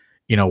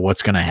 you know,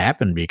 what's going to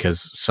happen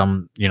because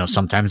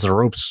sometimes the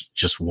ropes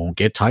just won't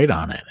get tight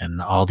on it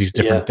and all these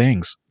different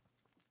things.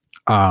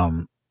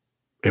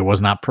 It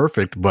was not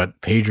perfect,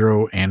 but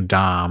Pedro and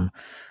Dom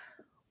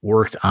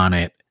worked on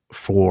it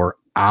for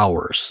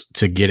hours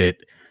to get it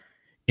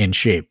in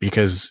shape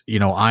because, you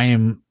know, I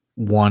am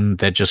one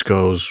that just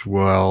goes,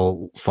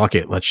 well, fuck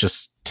it. Let's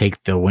just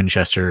take the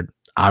Winchester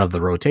out of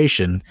the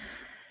rotation.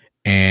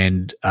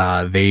 And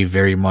they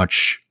very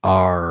much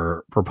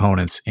are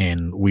proponents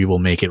in we will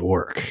make it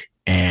work.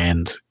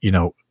 And, you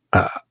know,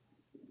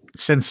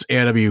 since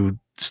AIW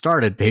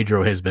started,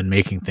 Pedro has been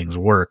making things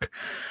work.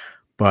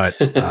 But,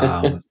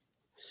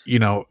 you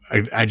know,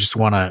 I just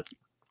want to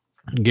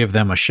give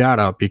them a shout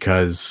out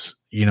because,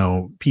 you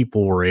know,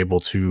 people were able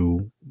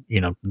to,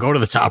 you know, go to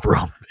the top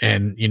rope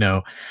and, you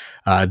know,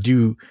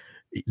 do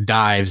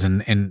dives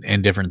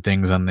and different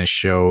things on this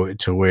show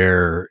to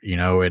where, you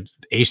know, at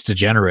Ace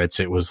Degenerates,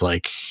 it was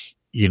like,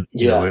 you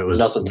know, it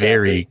was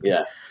very,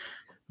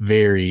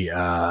 very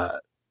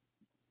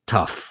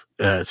tough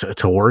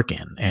to work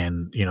in.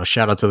 And, you know,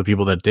 shout out to the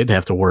people that did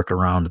have to work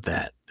around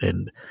that.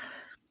 And,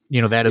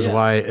 you know, that is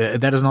why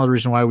that is another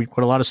reason why we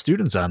put a lot of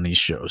students on these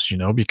shows, you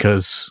know,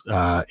 because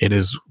it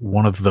is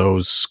one of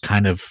those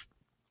kind of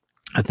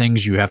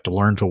things you have to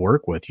learn to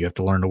work with. You have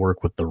to learn to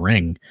work with the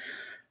ring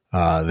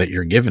that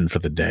you're given for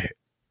the day.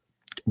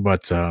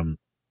 But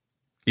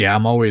yeah,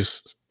 I'm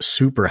always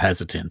super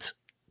hesitant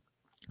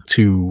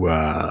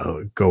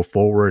to go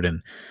forward,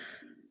 and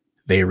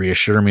they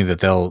reassure me that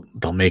they'll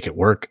make it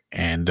work.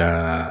 And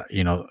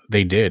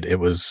they did. It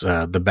was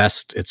the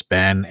best it's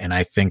been, and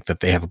I think that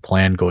they have a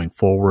plan going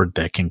forward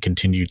that can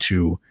continue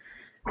to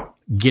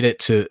get it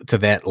to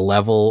that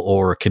level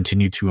or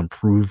continue to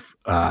improve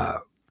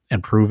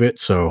it.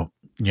 So,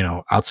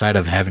 outside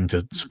of having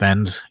to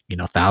spend,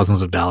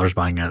 thousands of dollars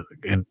buying an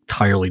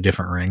entirely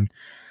different ring,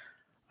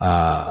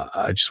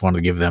 I just wanted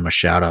to give them a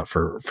shout out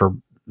for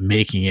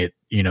making it,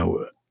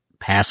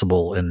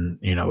 passable, and,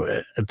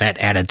 that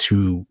added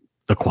to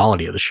the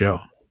quality of the show.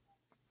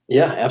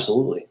 Yeah,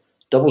 absolutely.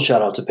 Double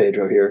shout out to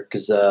Pedro here,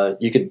 because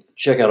you could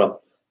check out a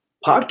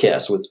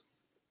podcast with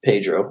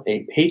Pedro,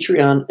 a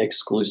Patreon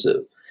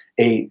exclusive,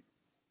 a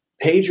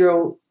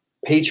Pedro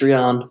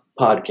Patreon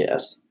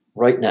podcast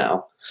right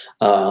now.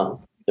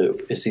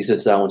 As he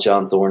sits down with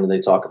John Thorne and they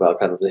talk about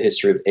kind of the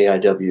history of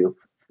AIW.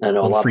 I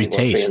know a lot of people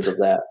are fans of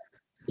that.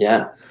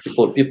 Yeah,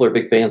 people are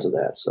big fans of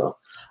that. So,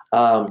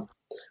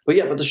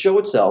 but the show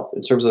itself,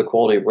 in terms of the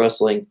quality of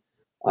wrestling,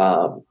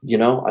 I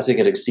think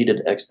it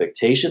exceeded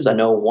expectations. I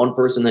know one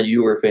person that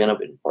you were a fan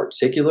of in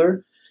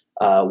particular.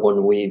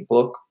 When we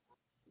book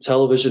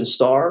television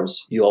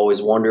stars, you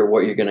always wonder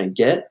what you're going to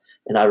get.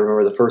 And I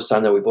remember the first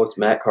time that we booked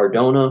Matt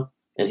Cardona,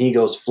 and he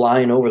goes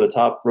flying over the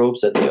top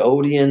ropes at the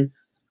Odeon.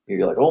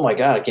 You're like, oh my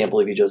God, I can't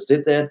believe he just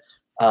did that.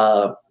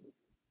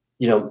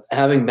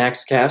 Having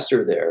Max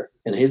Caster there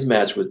and his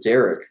match with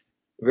Derek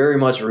very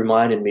much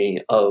reminded me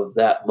of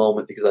that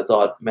moment, because I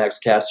thought Max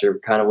Caster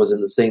kind of was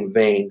in the same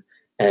vein,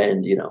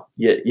 and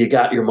you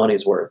got your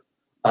money's worth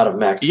out of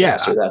Max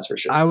Caster, that's for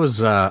sure. I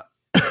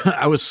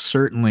was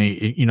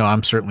certainly,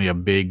 I'm certainly a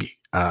big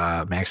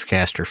Max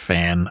Caster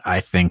fan. I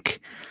think,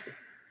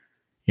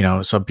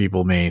 some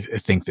people may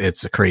think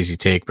it's a crazy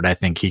take, but I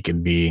think he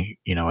can be,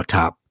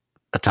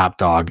 a top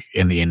dog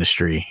in the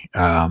industry.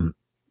 I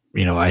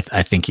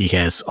think he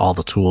has all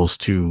the tools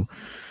to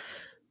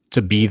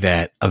be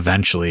that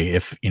eventually,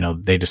 if,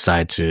 they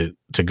decide to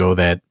go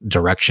that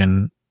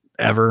direction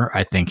ever.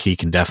 I think he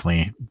can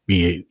definitely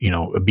be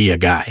a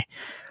guy.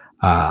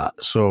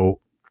 So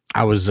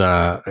I was,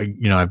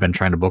 I've been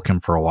trying to book him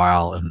for a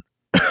while, and,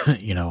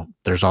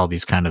 there's all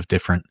these kind of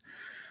different,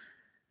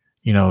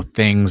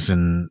 things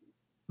and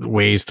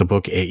ways to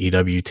book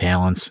AEW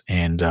talents.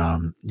 And,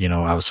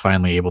 I was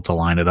finally able to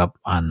line it up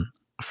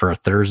for a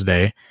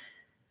Thursday,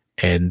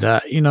 and,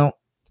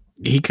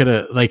 he could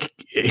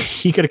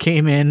have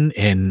came in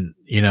and,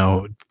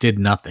 did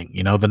nothing.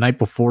 The night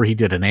before, he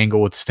did an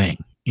angle with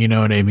Sting, you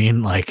know what I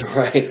mean? Like,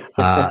 right.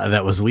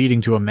 That was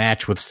leading to a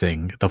match with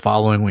Sting the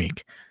following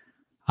week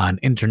on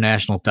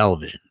international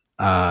television.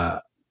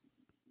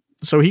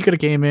 So he could have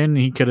came in,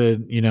 he could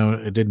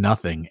have, did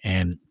nothing.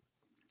 And,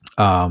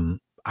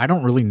 I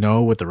don't really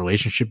know what the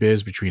relationship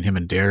is between him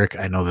and Derek.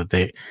 I know that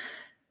they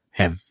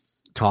have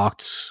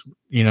talked,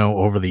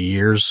 over the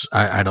years.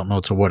 I don't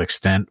know to what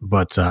extent,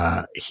 but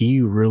he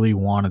really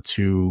wanted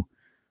to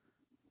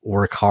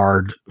work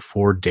hard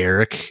for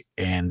Derek,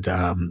 and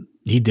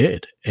he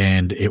did.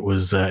 And it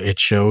was it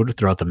showed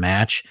throughout the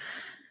match.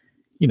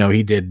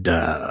 He did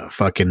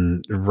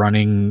fucking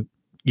running,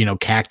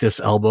 cactus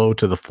elbow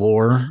to the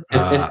floor.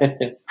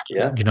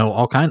 Yeah.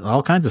 All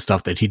kinds of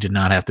stuff that he did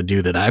not have to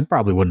do, that I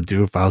probably wouldn't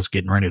do if I was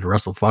getting ready to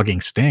wrestle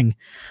fucking Sting,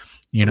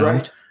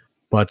 Right.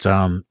 But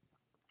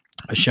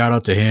a shout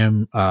out to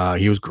him.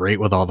 He was great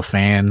with all the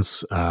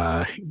fans.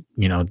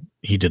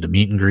 He did a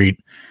meet and greet,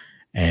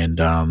 and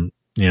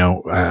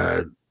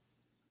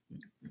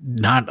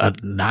not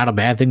a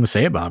bad thing to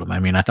say about him. I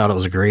mean, I thought it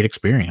was a great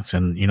experience,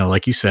 and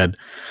like you said,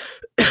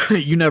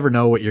 you never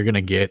know what you're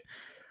gonna get.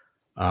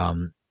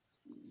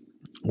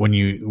 When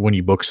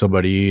you book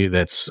somebody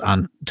that's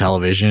on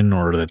television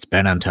or that's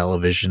been on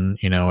television,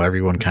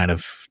 everyone kind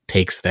of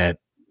takes that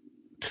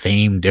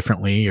fame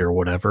differently or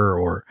whatever,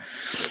 or,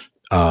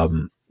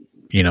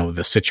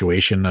 the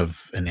situation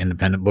of an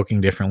independent booking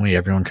differently.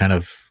 Everyone kind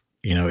of,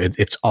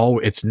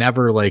 it's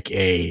never like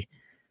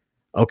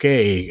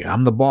okay,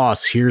 I'm the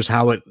boss. Here's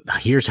how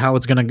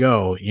it's going to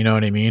go. You know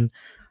what I mean?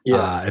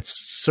 Yeah. It's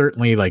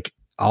certainly like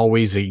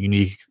always a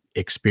unique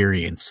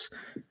experience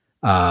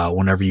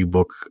whenever you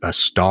book a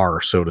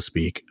star, so to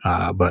speak.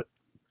 But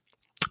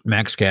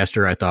Max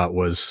Caster, I thought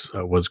was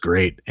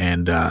great,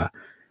 and I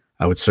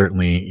would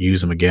certainly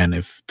use him again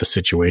if the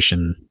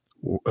situation,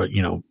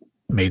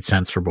 made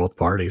sense for both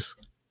parties.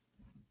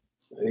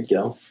 There you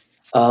go.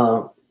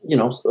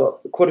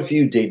 Quite a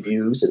few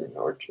debuts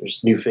or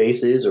just new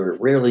faces or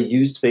rarely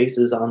used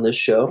faces on this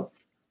show.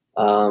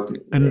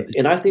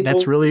 And I think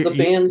that's really the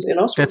fans and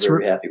us were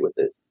very happy with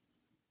it.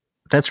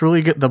 That's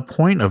really good. The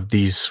point of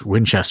these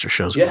Winchester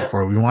shows going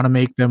forward, we want to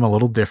make them a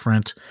little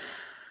different.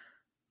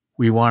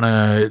 We want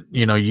to,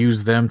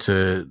 use them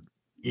to,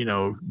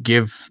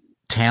 give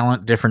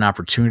talent different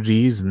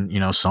opportunities.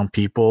 And, some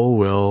people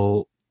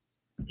will,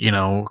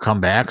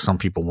 come back. Some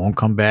people won't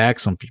come back.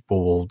 Some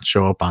people will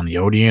show up on the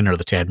Odeon or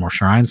the Tadmor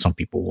Shrine. Some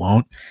people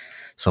won't.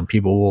 Some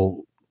people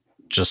will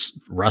just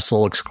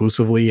wrestle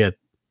exclusively at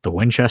the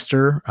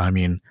Winchester. I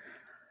mean,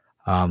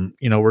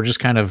 we're just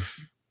kind of,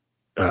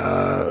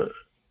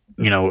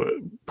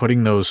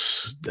 putting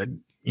those,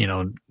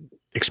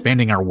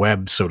 expanding our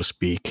web, so to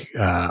speak,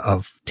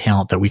 of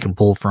talent that we can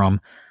pull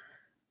from.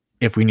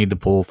 If we need to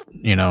pull,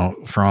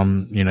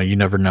 from, you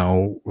never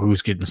know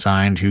who's getting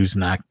signed, who's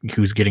not,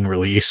 who's getting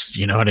released,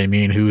 you know what I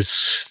mean?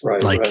 Who's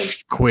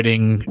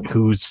quitting,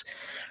 who's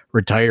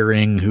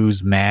retiring,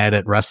 who's mad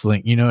at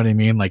wrestling, you know what I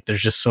mean? Like,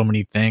 there's just so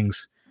many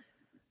things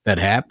that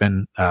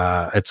happen.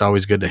 It's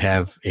always good to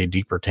have a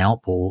deeper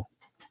talent pool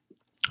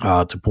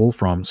to pull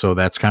from. So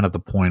that's kind of the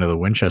point of the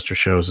Winchester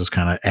shows, is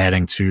kind of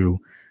adding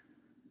to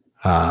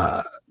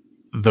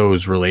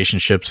those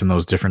relationships and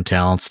those different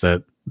talents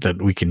that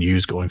we can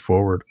use going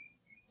forward.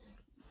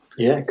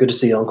 Yeah, good to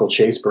see Uncle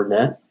Chase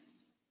Burnett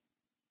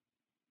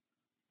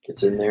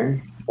gets in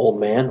there.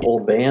 Old man,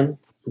 old band,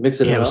 mix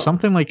it up. Yeah, it was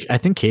something like, I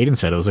think Caden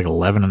said it was like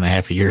 11 and a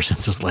half years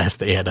since his last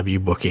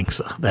AIW booking.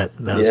 So that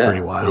was pretty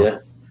wild. Yeah.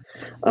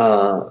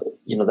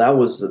 That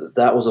was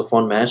a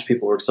fun match.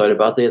 People were excited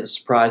about. They had the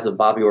surprise of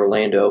Bobby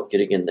Orlando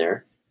getting in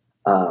there.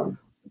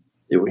 Switcheroo.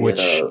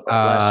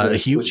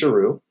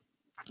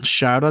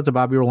 Shout out to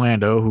Bobby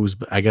Orlando, who's,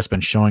 I guess,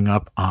 been showing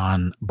up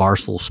on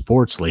Barstool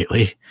Sports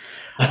lately.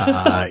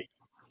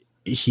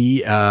 Nick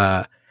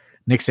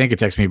Sanka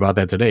texted me about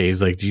that today.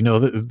 He's like, did you know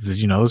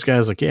this guy? I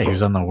was like, yeah, he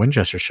was on the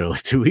Winchester show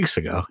like 2 weeks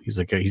ago. He's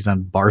like, he's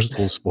on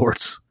Barstool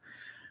Sports.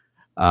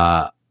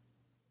 Yeah,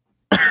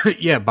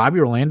 Bobby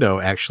Orlando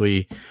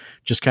actually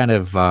just kind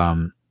of,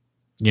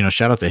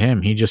 shout out to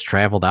him. He just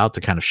traveled out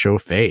to kind of show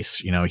face.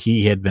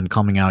 He had been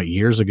coming out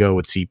years ago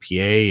with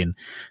CPA, and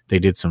they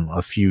did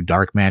a few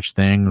dark match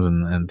things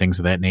and things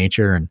of that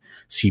nature. And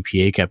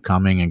CPA kept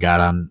coming and got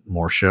on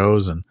more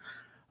shows. And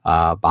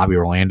Bobby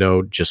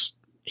Orlando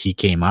he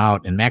came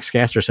out, and Max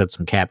Caster said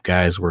some cap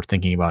guys were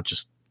thinking about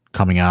just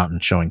coming out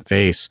and showing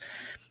face,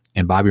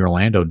 and Bobby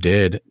Orlando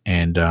did.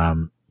 And,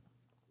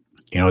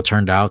 it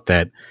turned out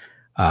that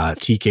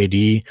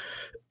TKD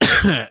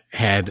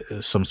had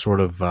some sort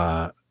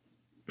of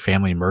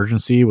family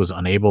emergency, was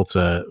unable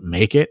to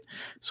make it.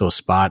 So a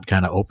spot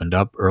kind of opened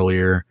up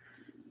earlier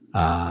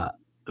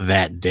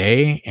that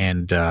day.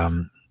 And,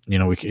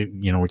 we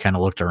kind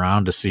of looked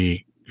around to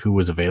see who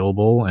was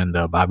available, and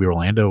Bobby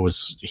Orlando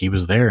was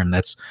there. And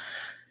that's,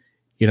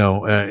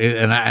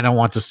 and I don't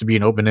want this to be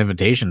an open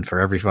invitation for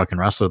every fucking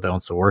wrestler that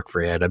wants to work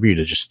for AIW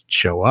to just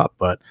show up.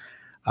 But,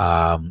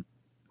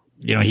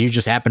 he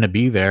just happened to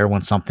be there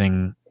when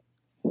something,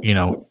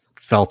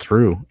 fell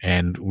through,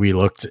 and we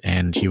looked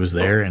and he was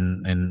there,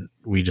 and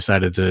we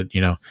decided to,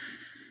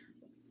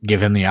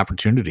 give him the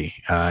opportunity.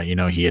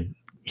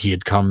 He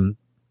had come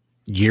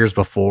years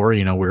before,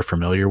 we were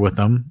familiar with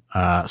him.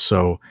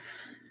 So,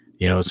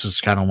 it's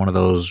just kind of one of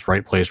those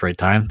right place, right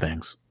time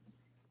things.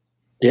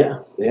 Yeah.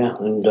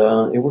 And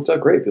it worked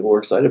out great. People were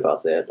excited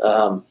about that.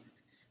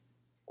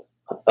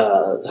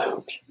 A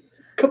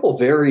couple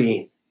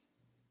very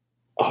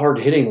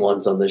hard-hitting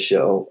ones on this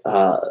show.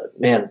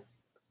 Man,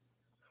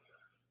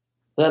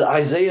 that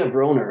Isaiah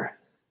Broner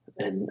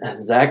and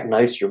Zach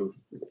Nystrom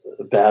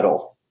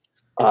battle.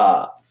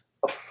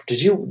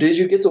 Did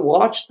you get to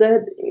watch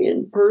that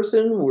in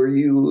person? Were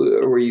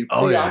you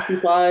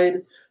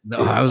preoccupied?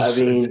 No,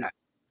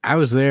 I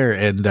was there,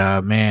 and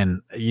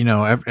man,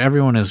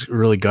 everyone is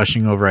really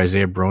gushing over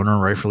Isaiah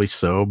Broner, rightfully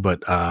so.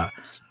 But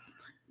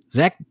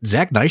Zach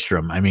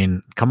Nystrom, I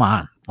mean, come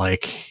on,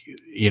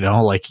 you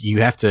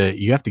have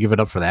to give it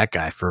up for that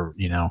guy for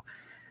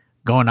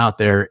going out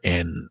there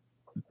and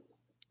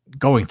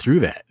going through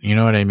that. You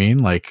know what I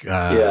mean?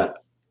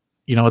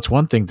 It's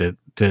one thing to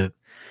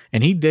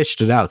and he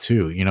dished it out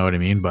too. You know what I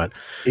mean? But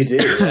he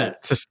did. Yeah.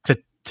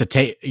 to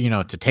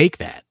take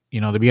that,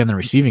 to be on the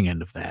receiving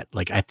end of that,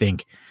 I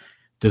think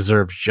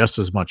deserves just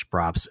as much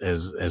props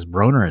as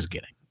Broner is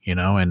getting,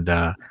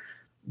 and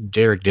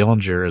Derek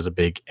Dillinger is a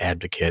big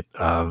advocate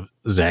of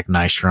Zach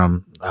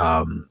Nystrom.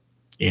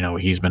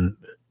 He's been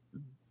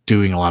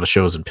doing a lot of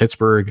shows in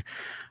Pittsburgh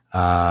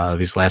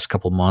these last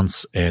couple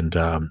months, and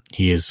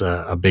he is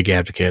a big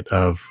advocate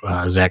of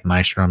Zach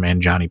Nystrom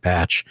and Johnny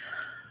Patch.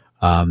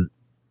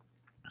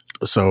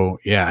 So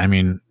yeah, I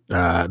mean,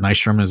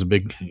 Nystrom is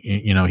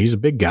he's a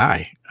big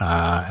guy,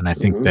 and I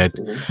think that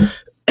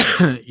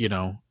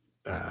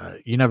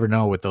you never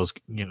know with those,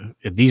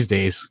 these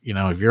days,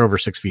 if you're over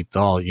 6 feet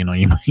tall,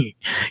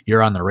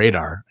 you're on the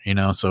radar,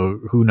 so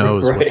who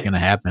knows what's going to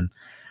happen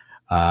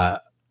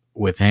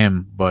with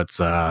him. But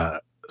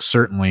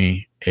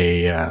certainly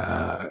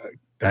I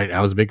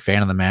was a big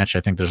fan of the match.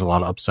 I think there's a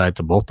lot of upside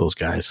to both those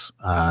guys,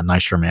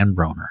 Nystrom and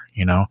Broner.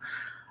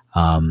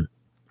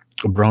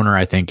 Broner,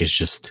 I think, is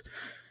just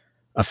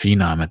a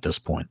phenom at this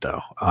point,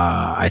 though.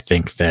 I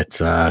think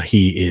that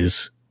he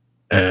is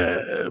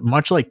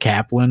much like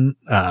Kaplan.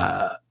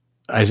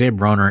 Isaiah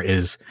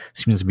Broner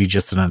seems to be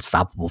just an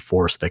unstoppable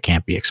force that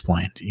can't be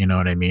explained. You know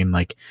what I mean?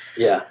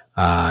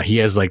 He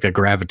has a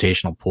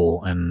gravitational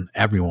pull, and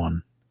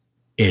everyone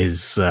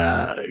is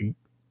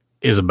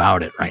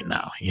about it right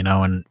now,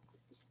 and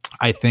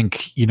I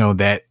think,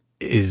 that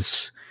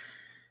is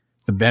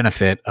the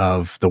benefit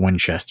of the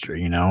Winchester,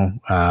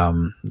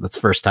 that's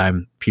the first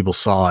time people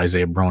saw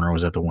Isaiah Broner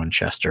was at the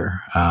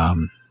Winchester.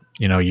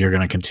 You're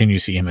going to continue to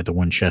see him at the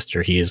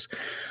Winchester. He has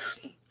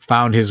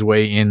found his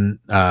way in,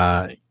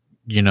 I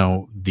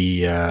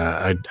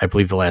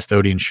believe the last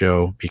Odeon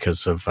show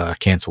because of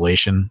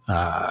cancellation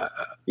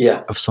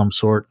of some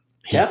sort.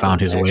 He Kaplan,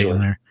 found his way in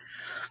there.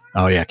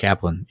 Oh yeah.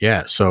 Kaplan.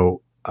 Yeah.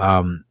 So,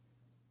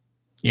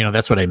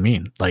 that's what I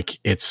mean. Like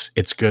it's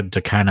good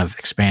to kind of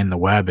expand the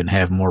web and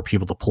have more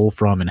people to pull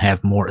from and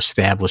have more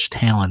established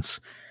talents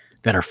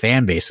that our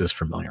fan base is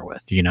familiar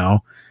with,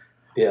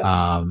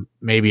 Yeah.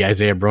 Maybe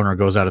Isaiah Broner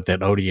goes out at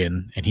that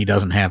Odeon and he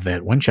doesn't have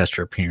that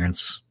Winchester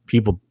appearance.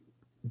 People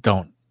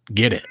don't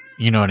get it.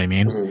 You know what I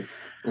mean?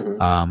 Mm-hmm.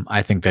 Mm-hmm.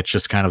 I think that's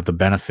just kind of the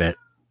benefit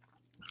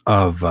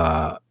of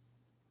the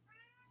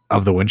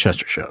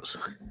Winchester shows.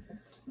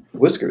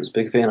 Whiskers,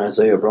 big fan of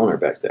Isaiah Broner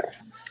back there.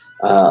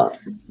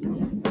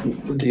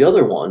 The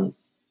other one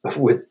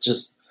with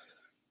just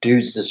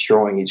dudes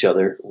destroying each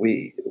other,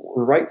 we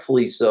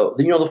rightfully so.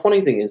 The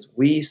funny thing is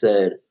we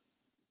said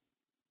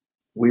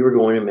we were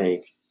going to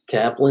make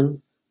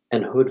Kaplan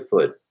and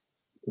Hoodfoot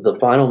the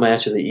final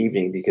match of the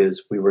evening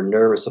because we were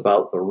nervous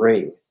about the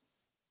ring.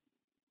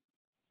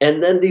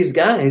 And then these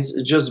guys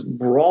just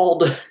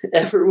brawled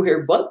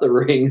everywhere but the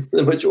ring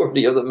the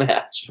majority of the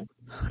match.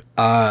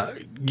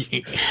 I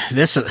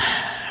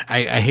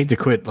hate to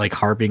quit like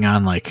harping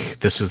on like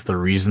this is the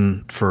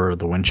reason for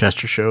the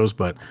Winchester shows,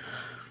 but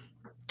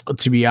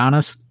to be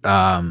honest,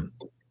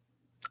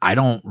 I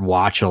don't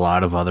watch a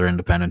lot of other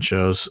independent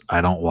shows.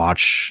 I don't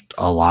watch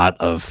a lot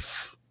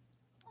of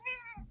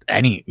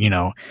any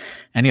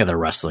other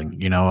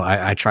wrestling.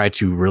 I try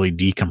to really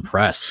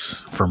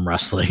decompress from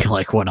wrestling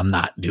like when I'm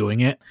not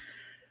doing it.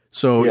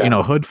 So,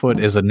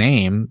 Hoodfoot is a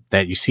name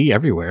that you see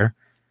everywhere.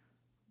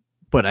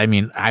 But I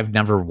mean, I've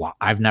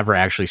never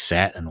actually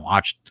sat and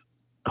watched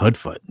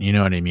Hoodfoot. You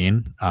know what I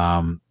mean?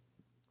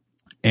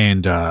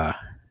 And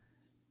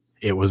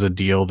it was a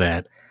deal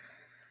that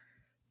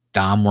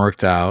Dom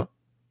worked out,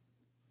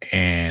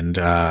 and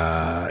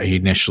he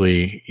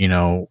initially,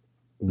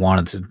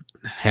 wanted to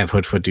have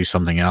Hoodfoot do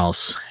something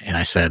else. And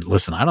I said,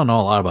 listen, I don't know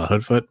a lot about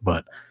Hoodfoot,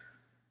 but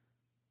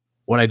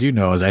what I do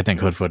know is I think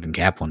Hoodfoot and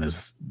Kaplan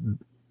is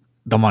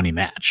the money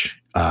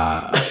match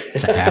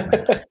to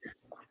happen.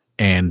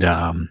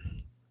 And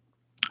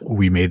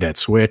we made that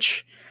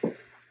switch.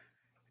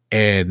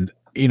 And,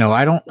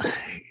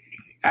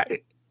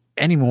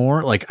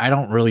 anymore, like, I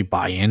don't really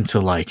buy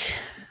into like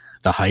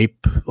the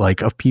hype,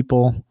 like of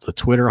people, the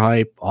Twitter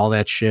hype, all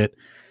that shit.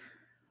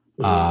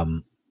 Mm-hmm.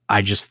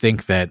 I just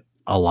think that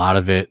a lot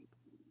of it,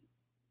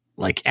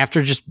 like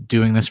after just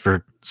doing this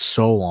for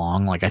so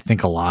long, like I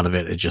think a lot of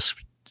it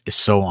just is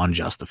so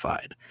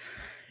unjustified,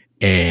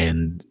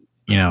 and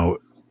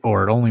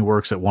or it only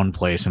works at one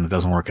place and it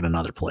doesn't work at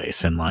another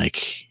place, and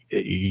like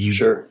you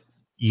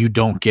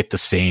don't get the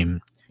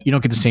same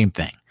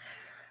thing.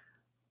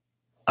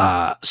 So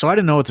I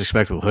didn't know what to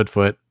expect with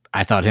Hoodfoot.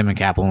 I thought him and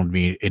Kaplan would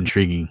be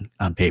intriguing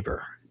on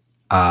paper.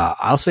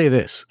 I'll say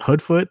this,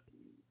 Hoodfoot,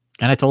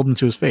 and I told him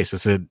to his face, I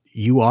said,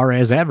 you are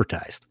as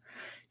advertised.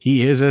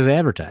 He is as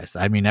advertised.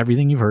 I mean,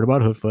 everything you've heard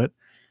about Hoodfoot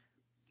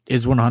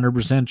is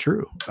 100%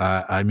 true.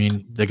 I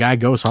mean, the guy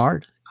goes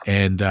hard,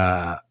 and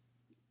I'm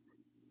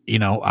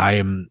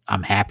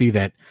happy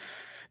that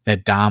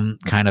Dom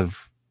kind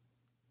of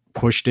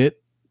pushed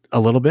it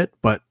a little bit,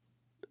 but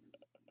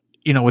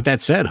with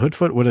that said,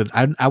 Hoodfoot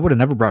I would have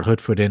never brought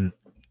Hoodfoot in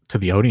to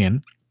the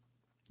Odeon,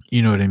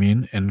 you know what I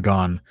mean, and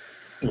gone,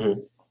 mm-hmm.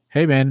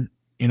 Hey man,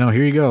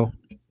 here you go.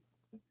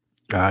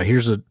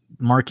 Here's a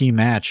marquee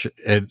match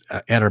at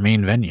our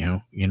main venue,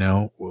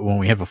 when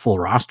we have a full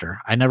roster.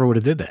 I never would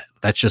have did that.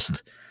 That's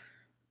just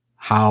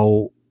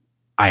how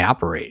I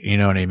operate. You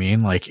know what I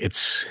mean? Like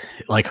it's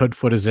like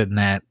Hoodfoot is in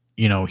that,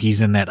 he's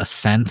in that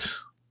ascent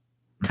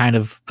kind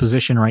of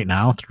position right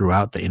now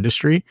throughout the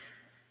industry.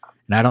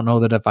 And I don't know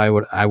that if I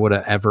would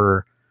have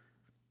ever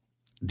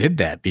did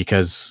that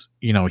because,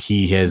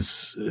 he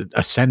has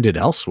ascended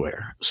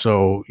elsewhere.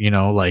 So,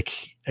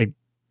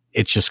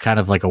 it's just kind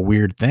of like a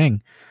weird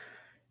thing.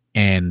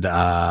 And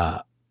I'm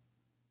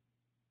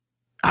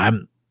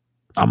a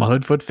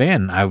Hoodfoot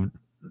fan. I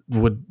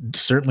would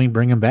certainly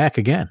bring him back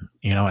again,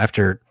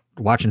 after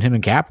watching him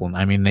and Kaplan.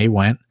 I mean, they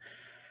went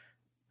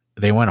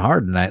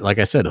hard. And like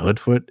I said,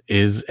 Hoodfoot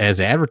is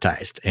as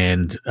advertised,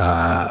 and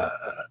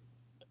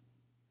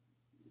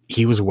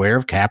he was aware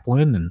of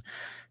Kaplan and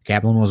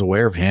Kaplan was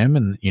aware of him.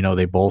 And,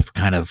 they both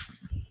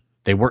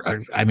they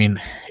work. I mean,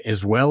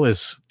 as well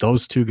as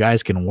those two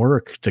guys can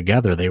work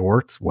together, they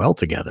worked well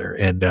together.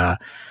 And,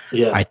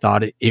 I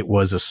thought it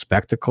was a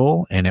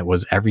spectacle, and it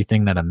was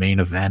everything that a main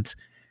event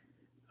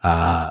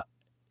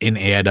in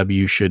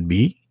AIW should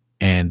be.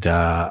 And,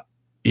 I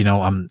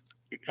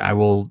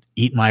will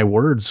eat my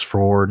words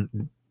for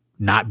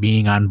not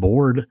being on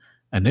board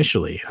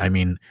initially. I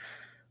mean,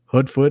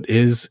 Hoodfoot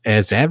is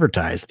as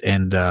advertised,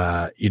 and,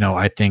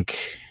 I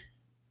think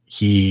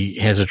he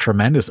has a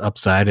tremendous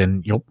upside,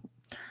 and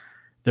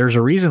there's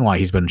a reason why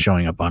he's been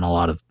showing up on a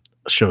lot of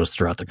shows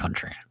throughout the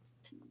country.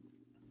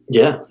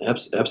 Yeah,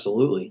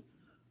 absolutely.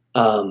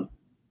 The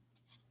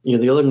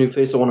other new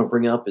face I want to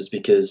bring up is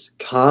because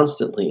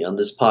constantly on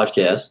this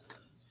podcast,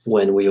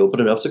 when we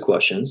open it up to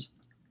questions,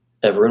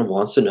 everyone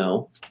wants to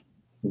know,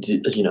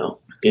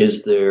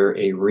 is there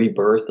a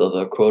rebirth of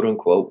a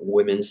quote-unquote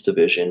women's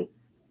division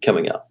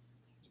coming up?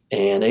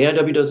 And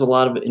AIW does a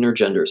lot of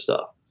intergender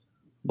stuff.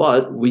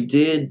 But we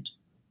did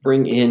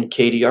bring in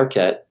Katie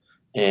Arquette,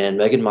 and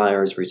Megan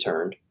Myers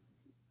returned.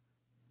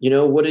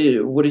 What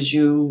did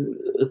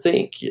you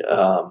think? You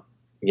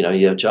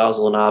have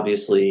Jocelyn,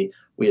 obviously.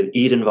 We have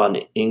Eden Von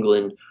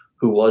England,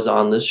 who was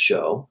on this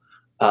show.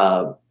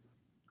 Are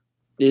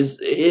you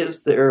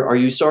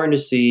starting to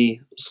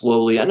see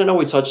slowly? I don't know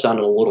we touched on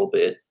it a little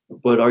bit,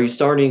 but are you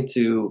starting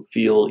to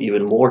feel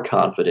even more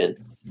confident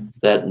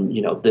that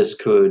this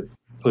could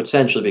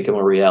potentially become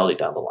a reality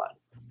down the line?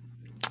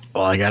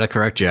 Well, I got to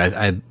correct you.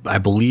 I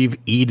believe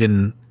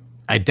Eden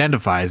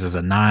identifies as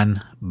a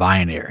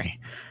non-binary.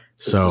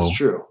 So this is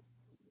true.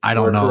 I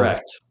don't know.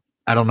 Correct.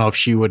 I don't know if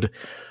she would,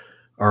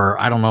 or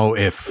I don't know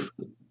if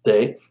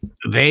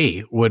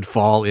they would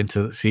fall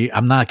into. See,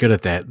 I'm not good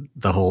at that.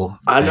 The whole thing,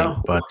 I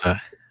know, but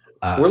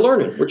we're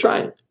learning. We're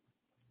trying.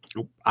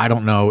 I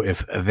don't know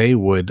if they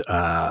would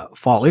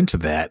fall into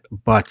that,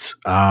 but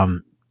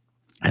and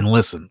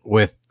listen,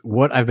 with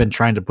what I've been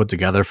trying to put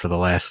together for the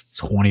last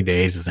 20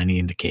 days is any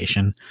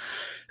indication.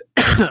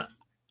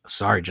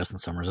 Sorry, Justin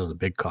Summers has a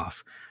big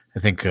cough. I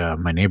think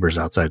my neighbor's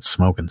outside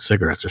smoking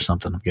cigarettes or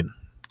something. I'm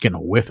getting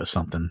a whiff of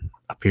something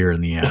up here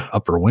in the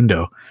upper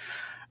window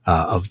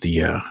of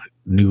the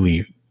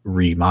newly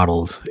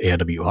remodeled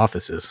AIW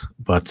offices.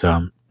 But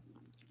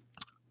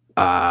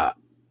I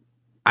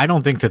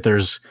don't think that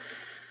there's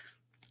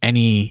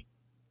any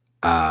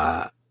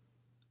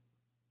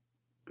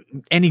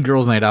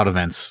girls' night out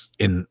events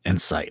in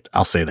sight.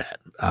 I'll say that.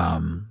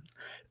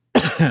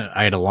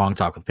 I had a long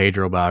talk with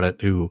Pedro about it,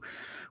 who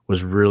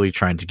was really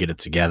trying to get it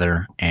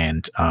together.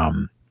 And,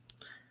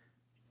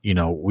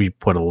 we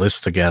put a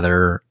list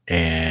together,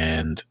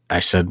 and I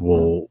said,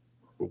 well,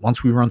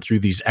 once we run through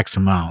these X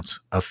amounts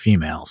of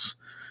females,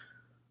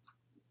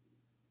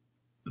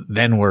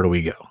 then where do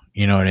we go?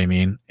 You know what I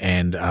mean?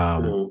 And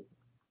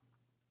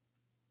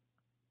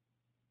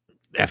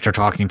after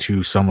talking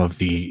to some of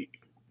the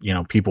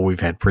people we've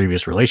had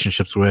previous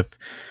relationships with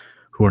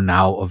who are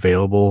now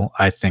available,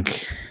 I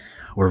think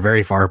we're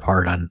very far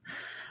apart on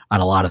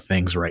a lot of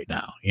things right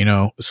now,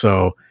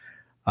 So,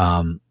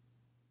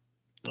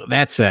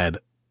 that said,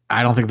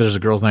 I don't think there's a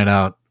girls' night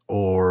out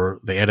or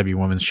the AIW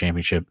Women's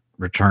Championship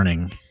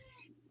returning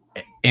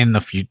in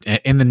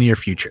the near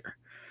future.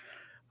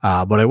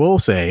 What I will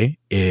say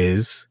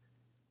is,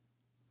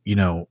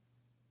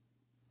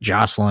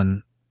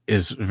 Jocelyn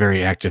is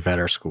very active at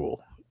our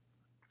school.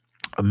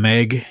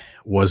 Meg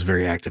was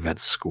very active at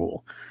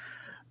school.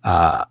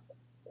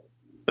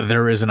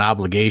 There is an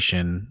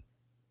obligation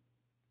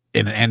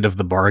in an end of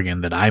the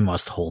bargain that I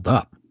must hold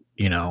up,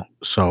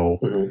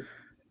 so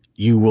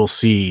you will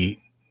see,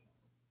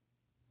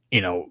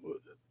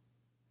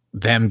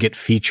 them get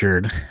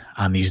featured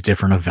on these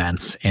different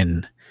events,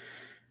 and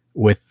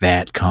with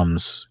that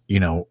comes,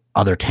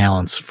 other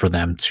talents for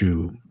them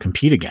to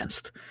compete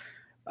against.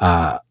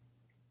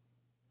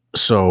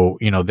 So,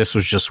 this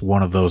was just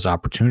one of those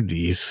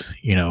opportunities.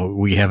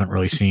 We haven't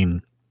really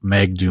seen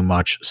Meg do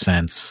much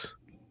since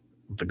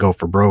the Go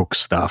for Broke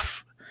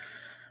stuff,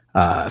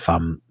 if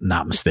I'm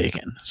not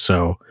mistaken.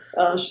 So,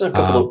 just a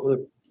couple of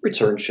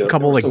return shows,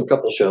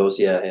 couple shows,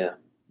 yeah.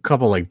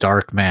 Couple like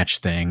dark match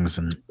things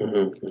and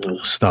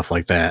stuff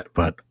like that,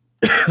 but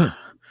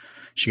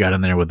she got in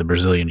there with the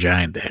Brazilian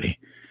Giant Daddy.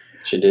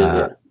 She did,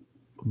 yeah.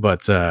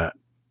 But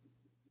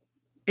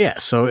yeah,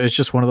 so it's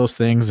just one of those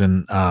things,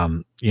 and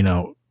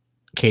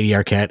Katie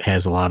Arquette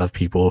has a lot of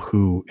people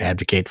who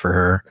advocate for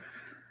her.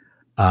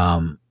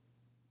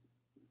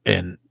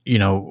 And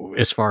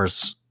as far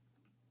as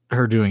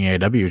her doing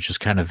AIW, it's just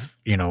kind of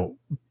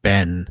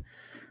been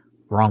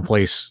wrong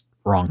place,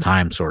 wrong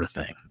time sort of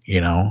thing.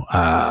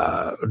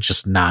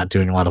 Just not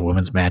doing a lot of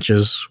women's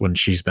matches when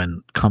she's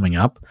been coming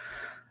up.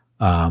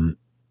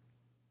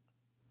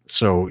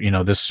 So,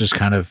 this just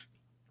kind of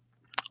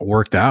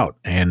worked out,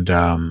 and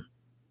I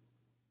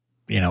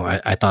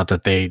thought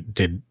that they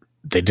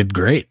did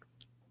great.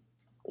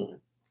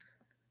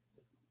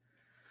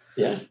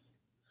 Yeah.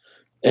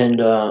 And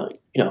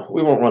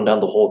we won't run down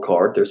the whole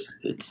card.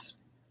 It's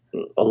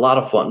a lot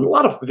of fun, a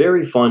lot of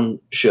very fun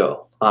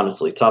show,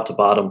 honestly, top to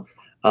bottom.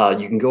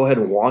 You can go ahead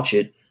and watch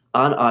it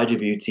on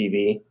AIW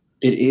TV.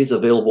 It is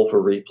available for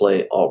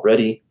replay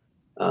already.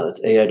 That's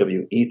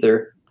AIW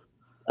Ether.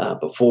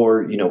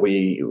 Before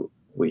we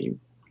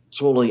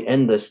totally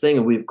end this thing,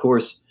 and we of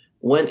course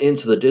went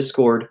into the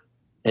Discord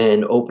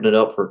and opened it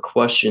up for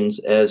questions,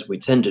 as we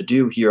tend to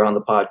do here on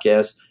the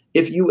podcast.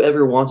 If you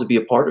ever want to be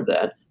a part of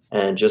that,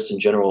 and just in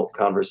general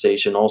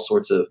conversation, all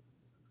sorts of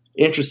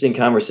interesting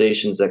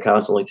conversations that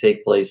constantly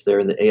take place there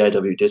in the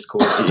AIW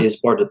Discord. It is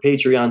part of the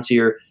Patreon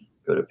tier.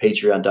 go to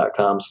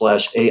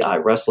patreon.com/AI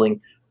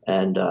Wrestling.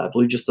 And I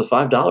believe just the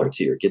 $5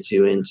 tier gets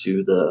you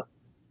into the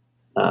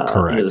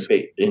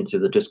into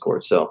the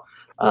Discord. So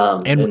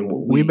and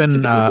we've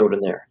been throw it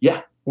in there.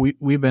 Yeah,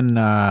 we've been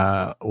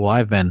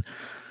I've been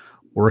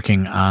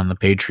working on the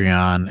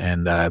Patreon,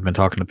 and I've been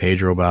talking to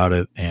Pedro about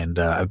it, and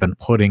I've been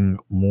putting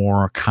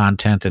more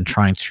content and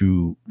trying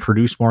to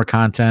produce more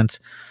content.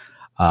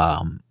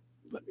 I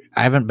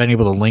haven't been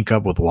able to link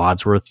up with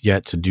Wadsworth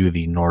yet to do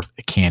the North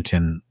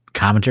Canton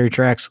commentary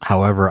tracks.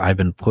 However, I've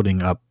been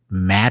putting up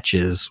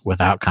matches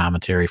without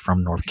commentary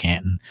from North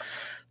Canton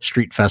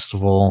Street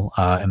Festival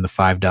in the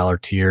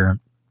 $5 tier.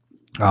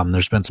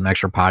 There's been some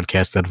extra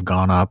podcasts that have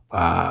gone up.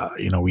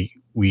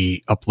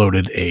 We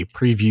uploaded a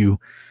preview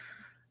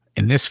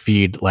in this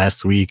feed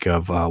last week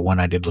of one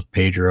I did with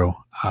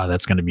Pedro.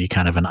 That's going to be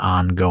kind of an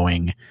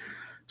ongoing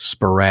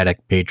sporadic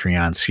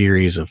Patreon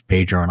series of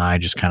Pedro and I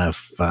just kind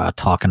of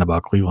talking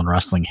about Cleveland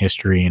wrestling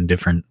history and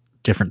different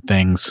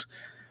things.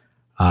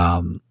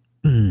 And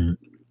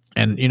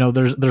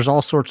there's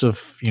all sorts of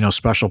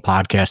special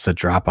podcasts that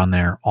drop on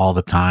there all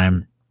the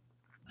time.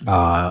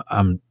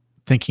 I'm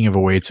thinking of a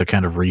way to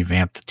kind of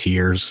revamp the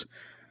tiers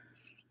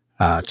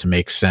to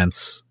make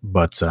sense,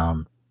 but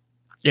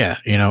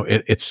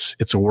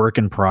it's a work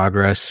in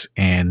progress,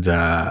 and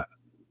I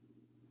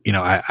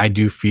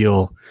do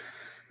feel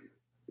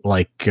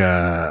like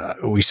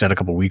we said a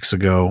couple weeks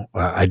ago,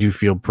 I do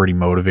feel pretty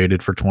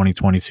motivated for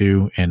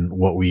 2022 and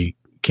what we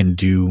can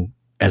do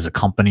as a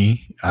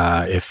company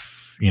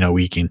if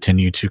we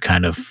continue to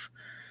kind of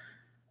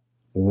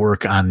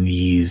work on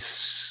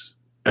these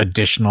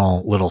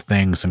additional little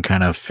things and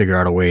kind of figure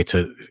out a way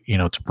to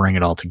to bring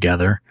it all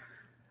together.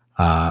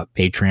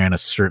 Patreon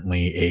is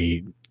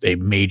certainly a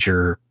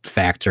major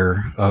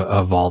factor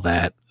of all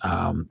that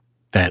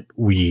that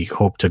we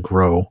hope to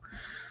grow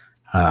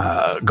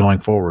going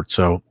forward.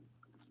 So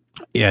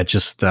yeah,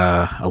 just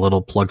a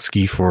little plug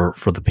ski for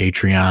the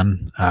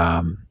Patreon.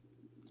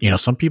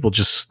 Some people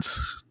just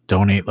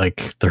donate like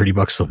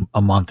 $30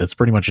 a month. It's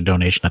pretty much a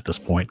donation at this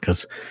point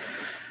because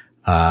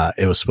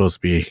it was supposed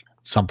to be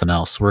something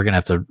else. We're gonna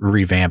have to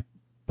revamp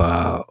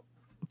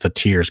the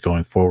tiers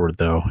going forward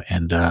though,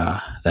 and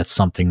that's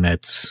something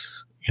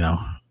that's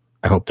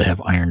I hope to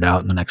have ironed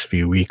out in the next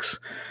few weeks.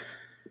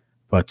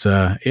 But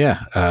check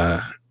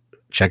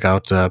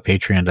out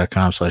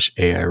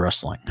patreon.com/AI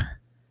Wrestling.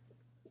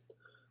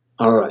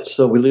 All right,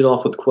 so we lead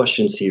off with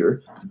questions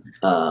here.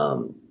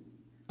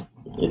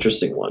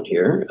 Interesting one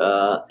here.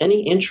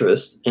 Any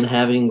interest in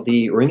having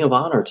the Ring of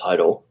Honor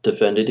title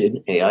defended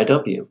in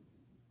AIW?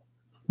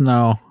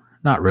 No,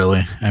 not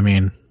really. I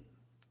mean,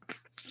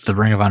 the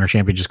Ring of Honor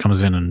champion just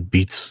comes in and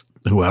beats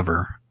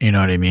whoever. You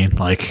know what I mean?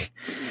 Like,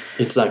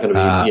 it's not going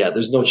to be.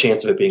 There's no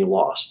chance of it being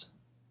lost.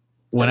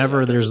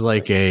 Whenever there's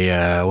like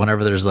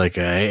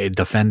a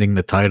defending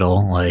the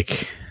title,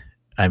 like,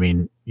 I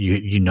mean,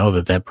 you know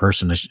that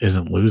person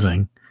isn't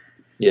losing.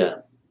 Yeah,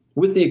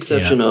 with the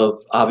exception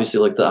of obviously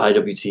like the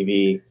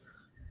IWTV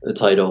the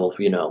title,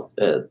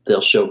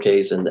 they'll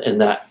showcase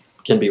and that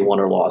can be won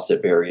or lost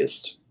at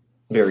various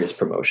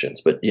promotions.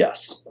 But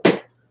yes,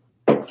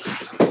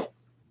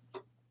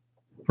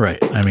 right.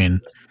 I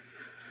mean,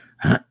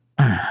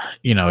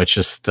 it's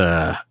just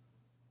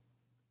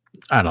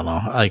I don't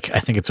know. Like, I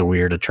think it's a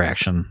weird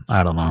attraction.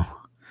 I don't know.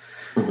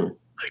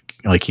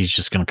 Mm-hmm. Like he's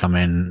just gonna come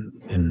in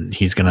and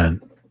he's gonna,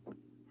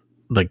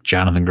 like,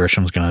 Jonathan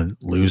Grisham's gonna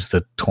lose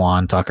the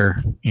Twan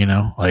Tucker.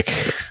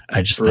 Like,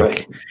 I just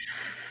think,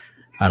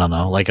 I don't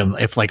know. Like,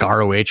 if like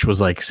ROH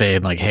was like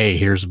saying like, hey,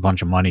 here's a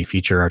bunch of money,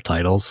 feature our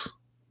titles.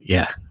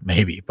 Yeah,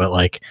 maybe. But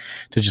like,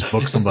 to just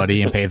book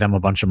somebody and pay them a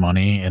bunch of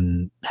money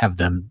and have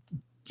them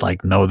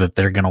like know that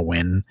they're gonna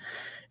win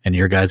and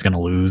your guy's gonna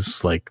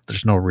lose, like,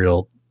 there's no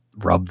real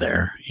rub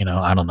there.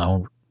 I don't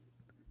know.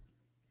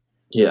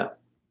 Yeah.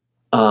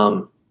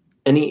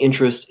 Any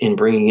interest in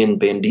bringing in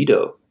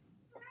Bandito?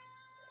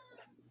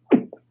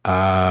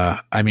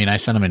 I mean, I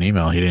sent him an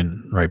email. He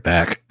didn't write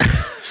back.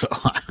 So,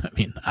 I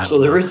mean,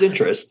 there is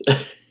interest.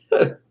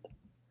 The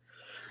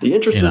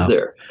interest is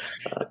there.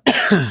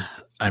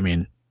 I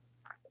mean,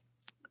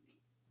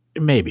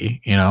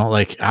 maybe,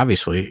 like,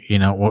 obviously,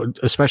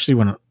 especially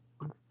when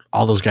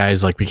all those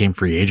guys like became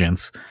free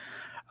agents,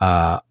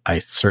 I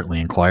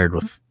certainly inquired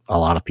with a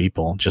lot of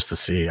people just to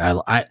see.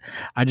 I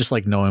just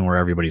like knowing where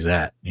everybody's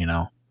at,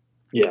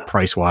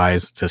 price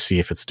wise, to see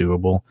if it's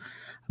doable.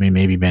 I mean,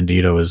 maybe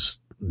Bandito is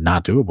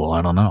not doable.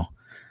 I don't know.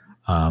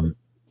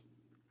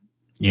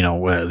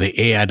 The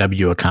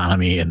AIW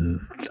economy and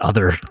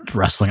other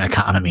wrestling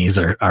economies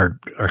are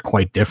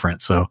quite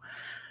different. So,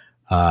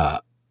 I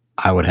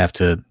would have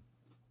to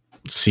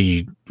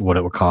see what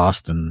it would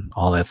cost and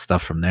all that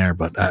stuff from there.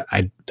 But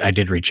I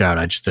did reach out.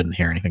 I just didn't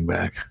hear anything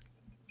back.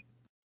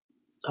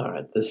 All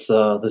right. This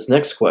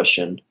next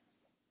question,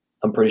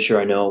 I'm pretty sure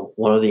I know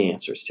one of the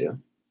answers to.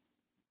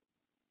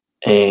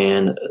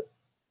 And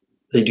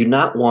they do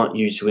not want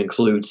you to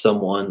include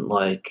someone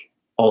like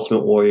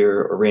Ultimate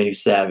Warrior or Randy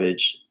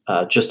Savage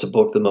just to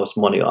book the most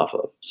money off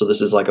of. So this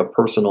is like a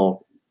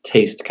personal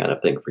taste kind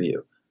of thing for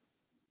you.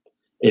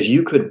 If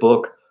you could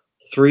book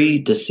 3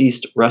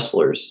 deceased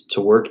wrestlers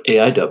to work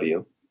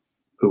AIW,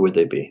 who would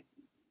they be?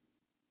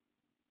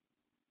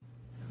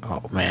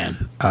 Oh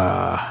man,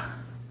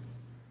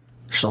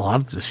 there's a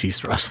lot of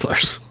deceased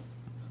wrestlers.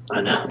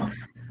 I know.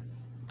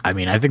 I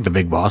mean, I think the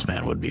Big Boss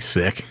Man would be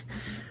sick.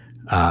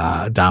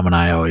 Dom and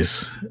I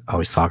always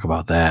talk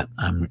about that.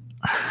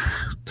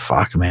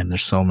 Fuck, man.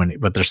 There's so many,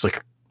 but there's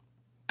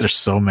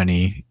so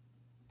many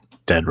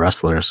dead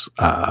wrestlers.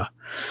 I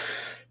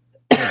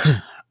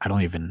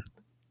don't even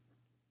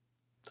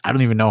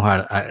know how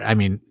to, I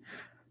mean,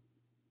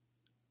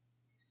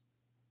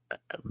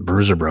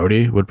 Bruiser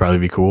Brody would probably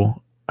be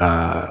cool.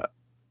 That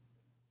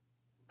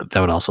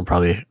would also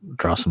probably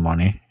draw some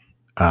money.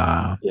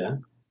 Yeah.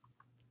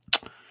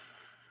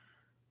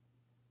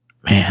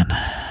 Man,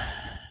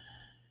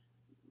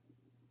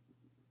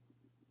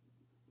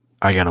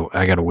 I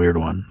got a weird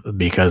one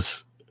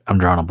because I'm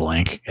drawing a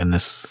blank and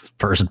this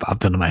person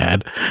popped into my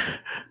head.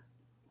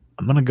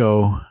 I'm gonna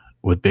go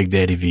with Big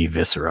Daddy V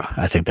Viscera.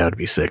 I think that would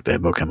be sick. They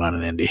book him on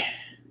an indie.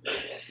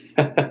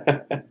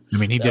 I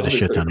mean, he did a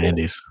shit ton of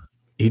indies.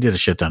 He did a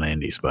shit ton of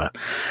indies, but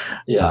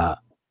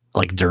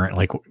like during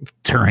the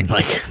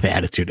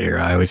Attitude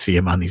Era, I always see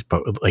him on these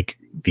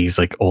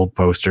old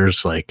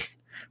posters like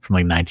from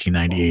like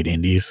 1998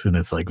 indies, and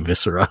it's like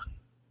Viscera.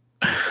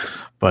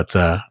 But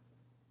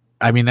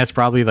I mean, that's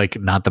probably like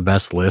not the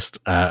best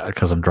list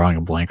because I'm drawing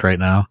a blank right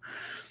now.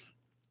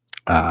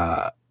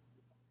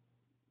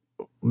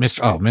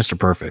 Mr.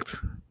 Perfect.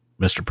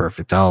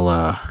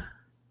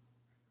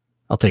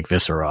 I'll take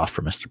Viscera off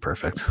for Mr.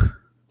 Perfect.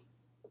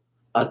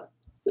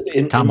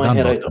 In my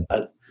head,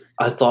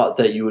 I thought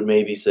that you would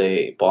maybe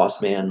say Boss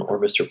Man or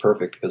Mr.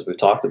 Perfect because we've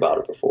talked about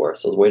it before.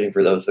 So I was waiting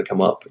for those to come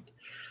up.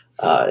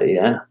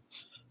 Yeah.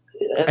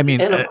 I mean,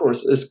 and of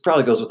course, this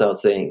probably goes without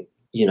saying,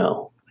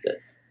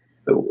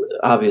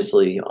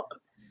 obviously,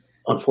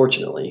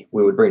 unfortunately,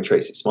 we would bring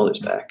Tracy Smothers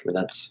back. I mean,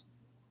 that's.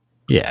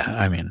 Yeah,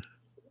 I mean.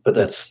 But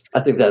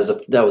I think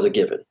that was a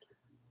given.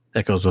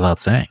 That goes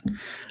without saying.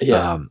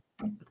 Yeah.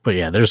 But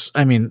yeah, there's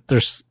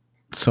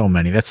so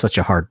many. That's such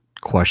a hard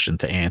question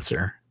to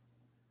answer.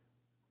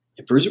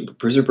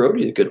 Bruiser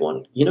Brody, a good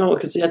one.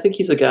 Because I think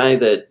he's a guy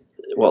that,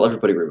 while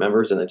everybody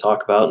remembers and they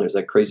talk about, and there's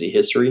that crazy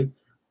history,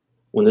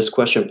 when this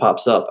question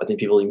pops up, I think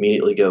people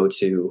immediately go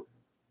to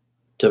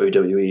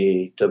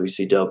WWE,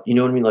 WCW. You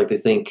know what I mean? Like they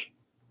think,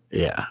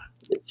 yeah,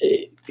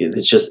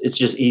 it's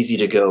just easy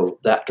to go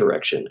that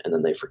direction, and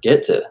then they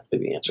forget to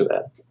maybe answer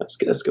that.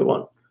 That's a good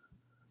one.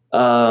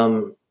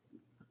 All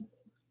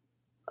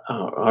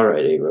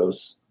right,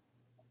 A-Rose.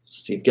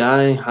 Steve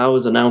Guy, how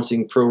is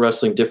announcing pro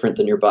wrestling different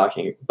than your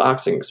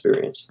boxing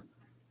experience?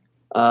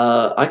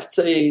 I could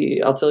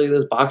say, I'll tell you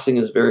this, boxing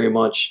is very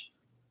much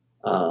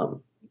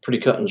pretty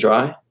cut and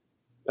dry.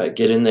 Right?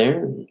 Get in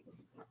there, and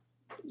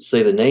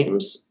say the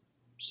names,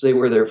 say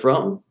where they're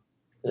from,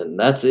 and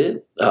that's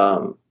it.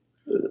 AIW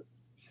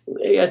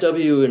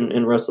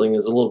in wrestling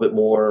is a little bit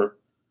more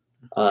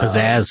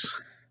pizzazz.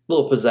 A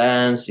little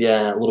pizzazz,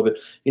 yeah, a little bit.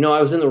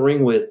 I was in the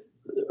ring with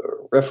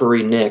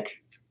referee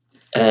Nick,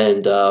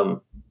 and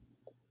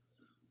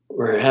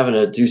we're having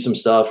to do some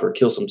stuff or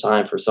kill some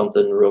time for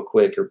something real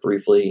quick or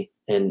briefly.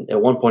 And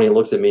at one point he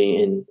looks at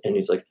me and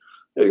he's like,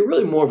 "You're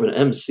really more of an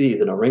MC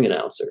than a ring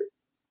announcer."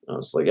 And I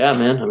was like, "Yeah,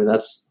 man. I mean,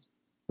 that's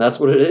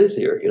what it is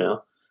here,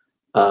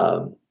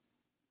 So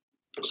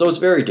it's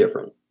very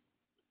different,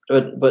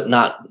 but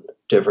not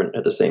different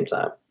at the same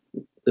time,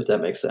 if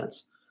that makes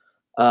sense.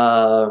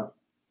 Man,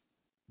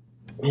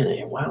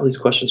 why all these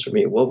questions for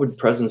me? What would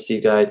President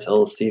Steve Guy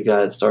tell Steve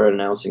Guy that started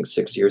announcing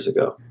 6 years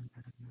ago?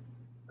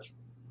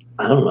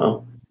 I don't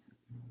know.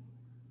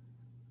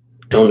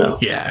 Don't know.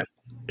 Yeah,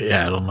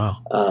 I don't know.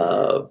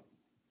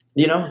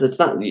 That's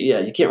not. Yeah,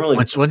 you can't really.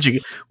 Once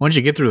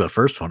you get through the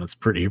first one,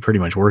 you pretty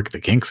much work the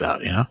kinks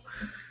out.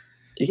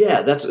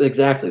 Yeah, that's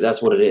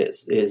what it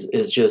is.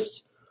 Is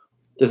just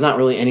there's not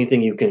really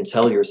anything you can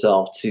tell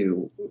yourself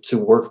to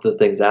work the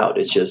things out.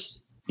 It's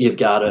just you've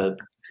got to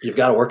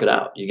work it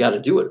out. You got to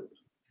do it.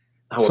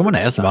 Someone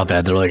asked about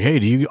that. They're like, "Hey,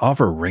 do you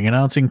offer ring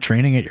announcing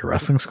training at your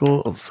wrestling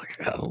school?" It's like,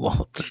 I don't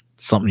know, it's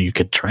something you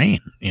could train.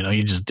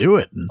 You just do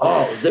it.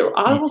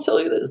 I will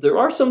tell you this. There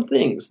are some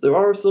things. There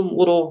are some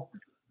little.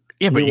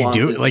 Yeah, but you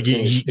do it. Like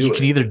you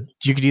can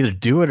either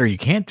do it or you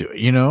can't do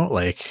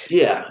it.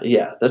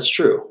 Yeah, that's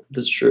true.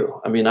 That's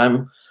true. I mean,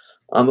 I'm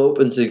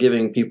open to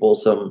giving people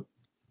some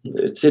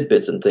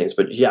tidbits and things,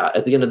 but yeah,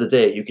 at the end of the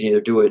day, you can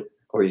either do it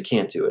or you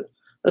can't do it.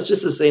 That's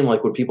just the same.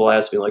 Like when people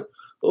ask me, like,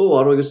 "Oh,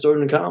 how do I get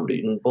started in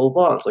comedy?" and blah,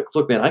 blah, blah. It's like,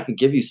 look, man, I can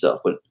give you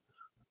stuff, but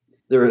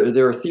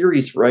there are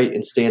theories, right,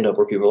 in stand-up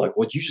where people are like,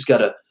 well, you just got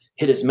to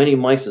hit as many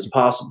mics as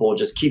possible,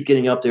 just keep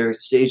getting up there,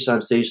 stage time,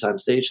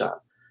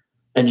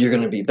 and you're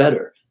going to be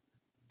better.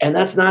 And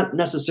that's not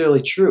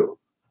necessarily true,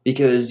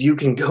 because you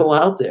can go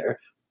out there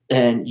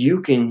and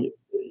you can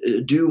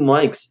do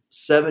mics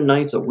 7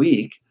 nights a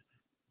week,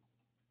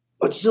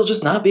 but still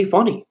just not be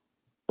funny.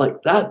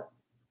 Like that.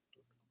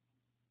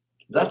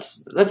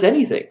 That's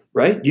anything,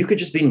 right? You could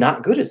just be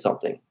not good at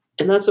something,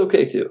 and that's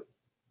okay too.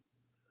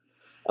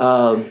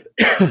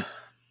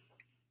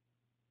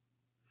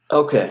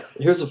 Okay,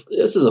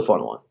 this is a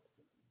fun one.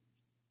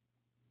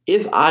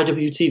 If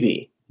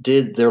IWTV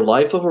did their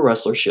Life of a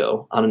Wrestler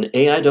show on an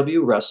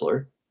AIW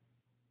wrestler,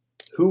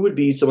 who would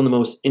be some of the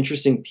most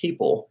interesting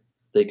people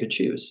they could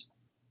choose?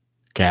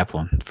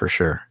 Kaplan, for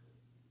sure.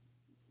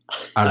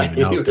 I don't even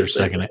know if there's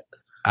I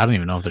don't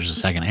even know if there's a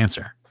second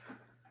answer.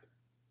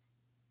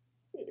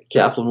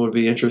 Kaplan would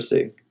be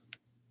interesting.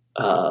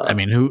 I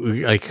mean,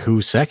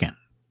 who's second?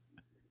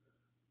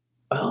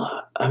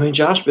 I mean,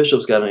 Josh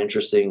Bishop's got an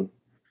interesting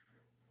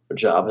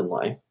job in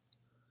life.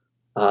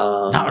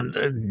 No,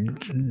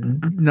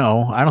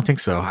 I don't think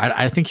so.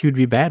 I think he would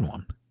be a bad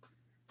one.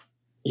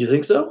 You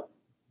think so?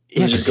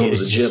 Yeah, it's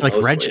just like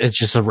it's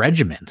just a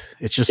regiment.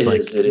 It's just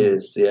it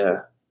is, yeah.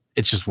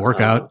 It's just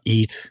work out,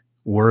 eat,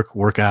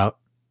 work out,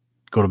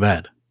 go to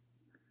bed.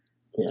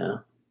 Yeah.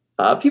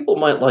 People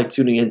might like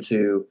tuning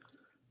into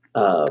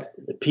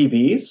the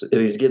PBs if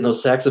he's getting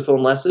those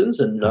saxophone lessons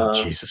and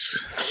Jesus,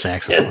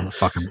 saxophone,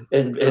 fucking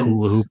and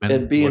hula hoop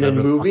and being in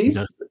movies.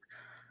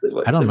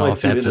 I don't know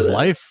if that's his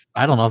life.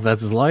 I don't know if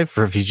that's his life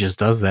or if he just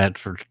does that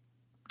for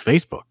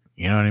Facebook.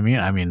 You know what I mean?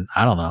 I mean,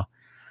 I don't know.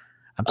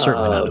 I'm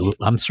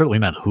certainly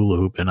not hula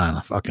hooping on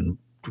a fucking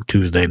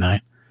Tuesday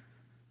night.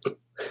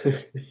 I'll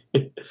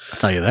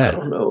tell you that. I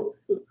don't know.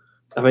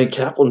 I mean,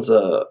 Kaplan's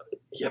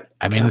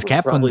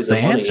Kaplan's the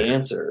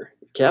answer.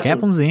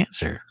 Kaplan's the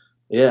answer.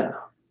 Yeah.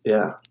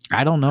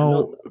 I don't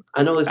know.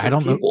 I know there's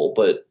some people,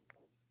 but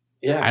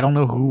yeah, I don't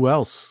know who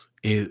else.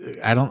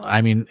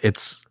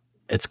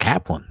 It's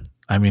Kaplan.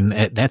 I mean,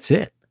 that's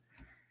it.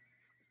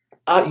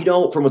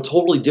 From a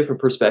totally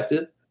different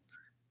perspective,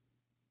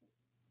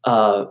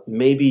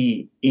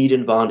 maybe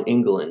Eden Von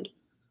England,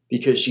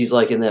 because she's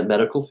like in that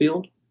medical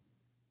field.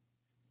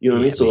 You know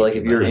what I mean? So like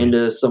if you're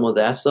into some of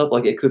that stuff,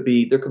 like there could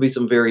be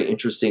some very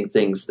interesting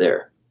things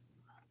there.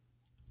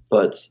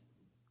 But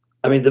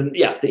I mean,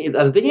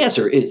 the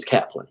answer is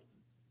Kaplan.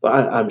 But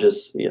I'm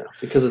just,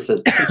 because it's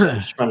I'm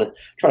just trying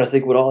to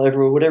think what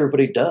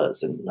everybody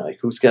does and like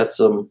who's got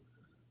some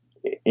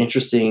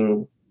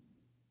interesting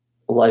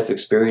life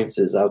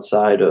experiences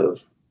outside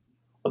of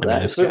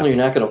that. Certainly, you're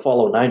not going to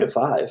follow 9 to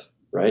 5,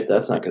 right?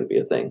 That's not going to be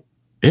a thing.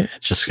 Yeah,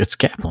 it's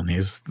Kaplan.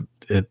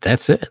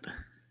 That's it.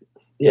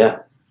 Yeah,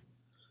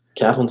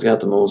 Kaplan's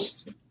got the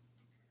most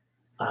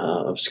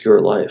obscure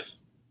life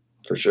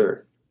for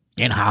sure,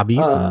 and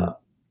hobbies.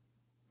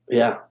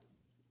 Yeah.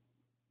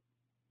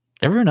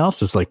 Everyone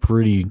else is like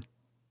pretty,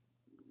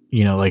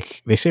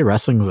 like they say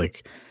wrestling is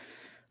like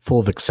full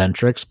of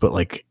eccentrics, but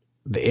like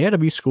the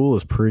AIW school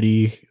is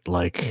pretty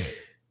like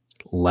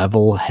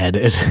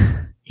level-headed,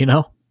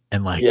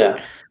 and like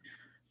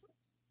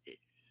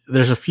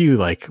there's a few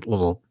like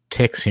little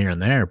ticks here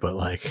and there, but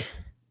like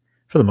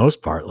for the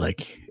most part,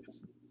 like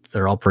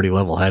they're all pretty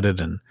level-headed,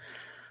 and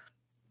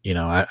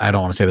I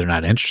don't want to say they're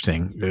not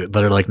interesting.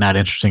 They're like not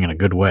interesting in a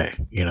good way,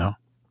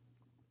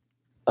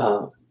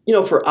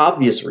 for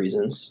obvious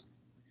reasons.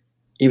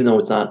 Even though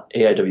it's not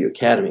AIW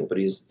Academy, but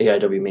he's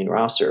AIW main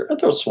roster, I'd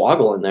throw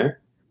Swoggle in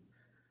there.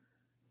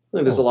 I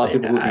think there's a lot of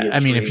people who would be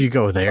intrigued if you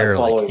go there,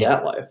 following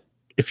that life.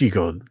 If you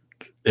go,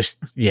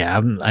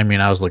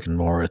 I was looking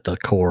more at the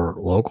core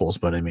locals,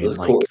 but I mean,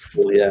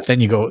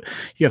 then you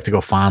have to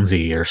go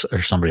Fonzie or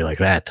somebody like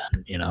that,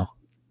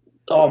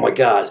 Oh my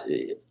God.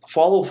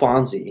 Follow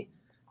Fonzie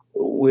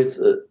with,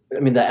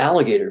 the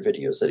alligator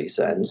videos that he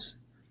sends.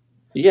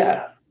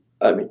 Yeah.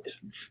 I mean,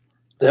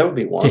 that would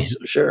be one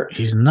for sure.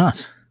 He's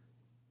nuts.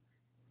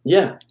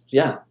 Yeah.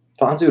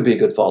 Fonzie would be a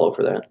good follow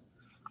for that.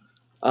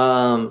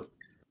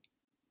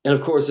 And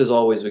of course, as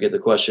always, we get the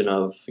question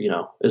of,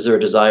 is there a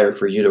desire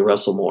for you to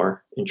wrestle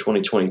more in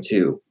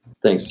 2022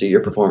 thanks to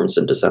your performance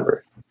in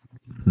December?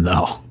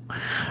 No.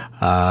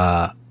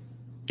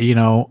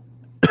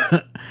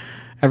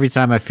 Every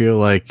time I feel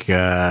like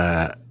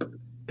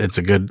it's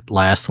a good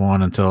last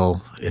one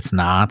until it's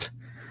not.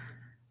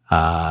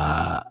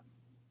 But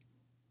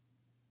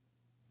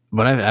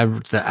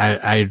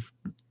I've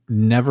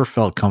never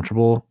felt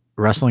comfortable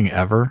wrestling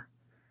ever,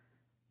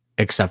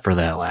 except for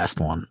that last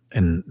one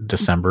in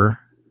December.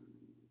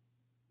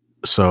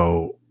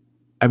 So,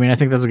 I mean, I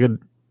think that's a good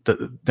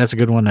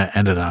one to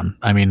end it on.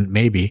 I mean,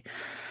 maybe,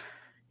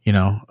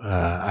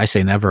 I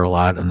say never a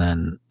lot and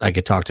then I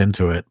get talked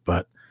into it,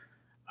 but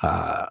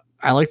I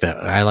like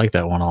that. I like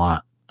that one a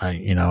lot.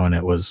 And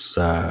it was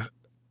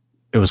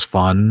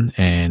fun,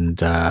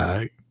 and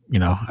I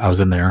was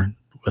in there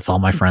with all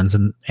my friends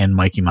and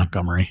Mikey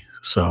Montgomery.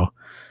 So,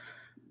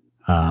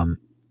 if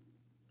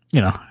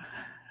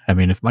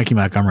Mikey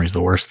Montgomery is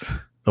the worst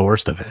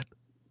of it,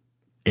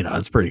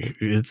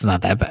 it's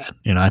not that bad.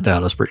 I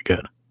thought it was pretty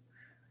good.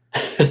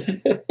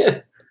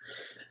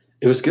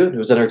 It was good. It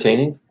was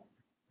entertaining.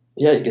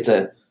 Yeah, you get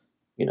to,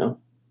 you're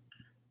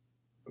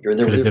in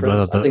there with your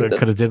friends.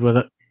 Could have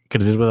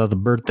did without the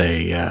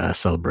birthday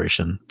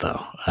celebration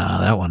though.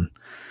 That one,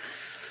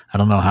 I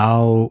don't know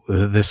how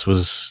this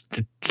was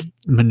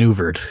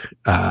maneuvered,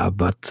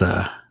 but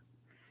I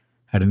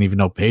didn't even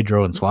know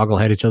Pedro and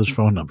Swoggle had each other's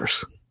phone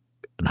numbers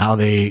and how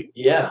they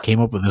came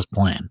up with this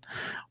plan.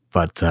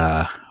 But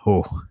I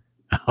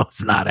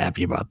was not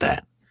happy about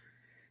that.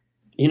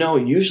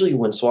 Usually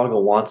when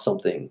Swago wants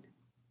something,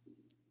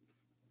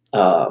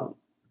 I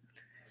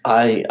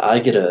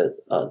get a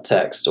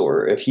text,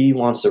 or if he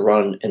wants to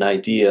run an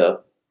idea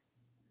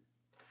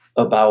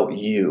about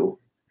you.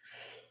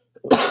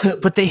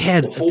 But they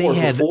had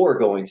before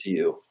going to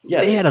you.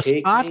 Yeah, they had a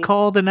spot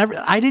called and every.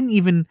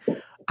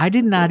 I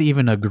did not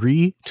even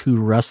agree to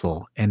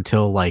wrestle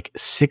until like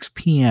 6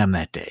 p.m.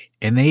 that day,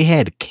 and they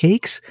had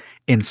cakes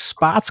and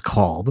spots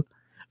called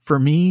for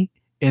me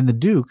and the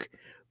Duke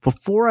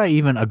before I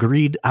even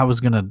agreed I was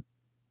gonna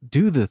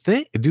do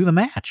the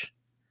match.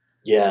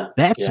 Yeah,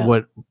 that's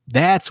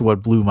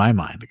what blew my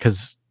mind,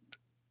 because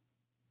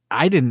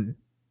I didn't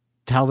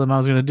tell them I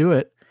was gonna do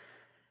it,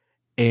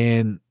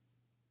 and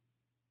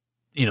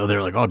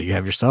they're like, "Oh, do you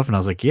have your stuff?" And I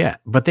was like, "Yeah,"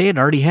 but they had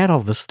already had all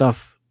this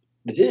stuff.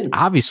 They did,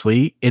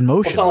 obviously, in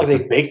motion. It's not like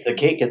they baked the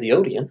cake at the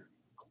Odeon.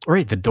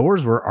 Right, the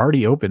doors were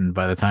already open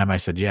by the time I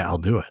said, "Yeah, I'll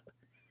do it."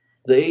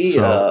 They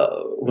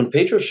when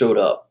Pedro showed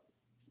up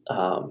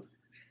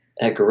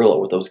at Gorilla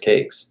with those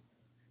cakes,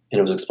 and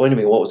it was explaining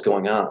to me what was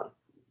going on,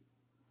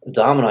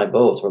 Dom and I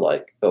both were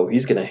like, "Oh,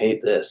 he's going to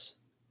hate this,"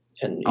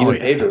 and even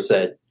Pedro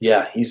said,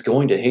 "Yeah, he's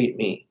going to hate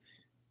me."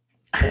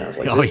 And I was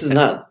like, "This is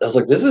not." I was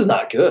like, "This is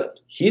not good.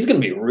 He's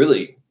going to be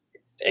really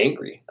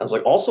angry." I was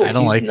like, "Also,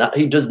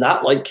 he does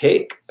not like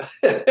cake."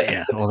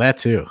 Yeah, well, that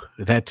too,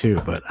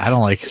 but I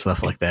don't like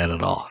stuff like that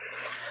at all.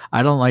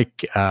 I don't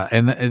like,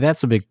 and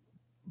that's a big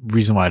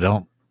reason why I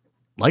don't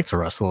like to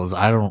wrestle, is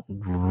I don't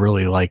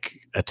really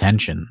like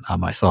attention on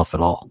myself at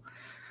all.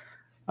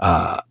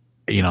 I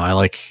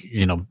like,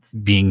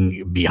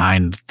 being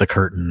behind the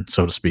curtain,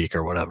 so to speak,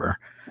 or whatever.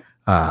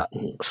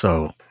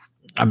 So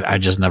I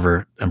just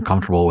never am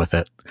comfortable with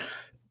it.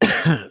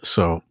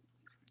 So,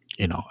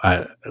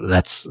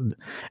 that's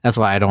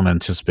why I don't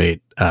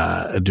anticipate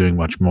doing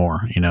much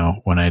more.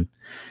 When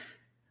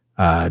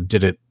I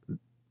did it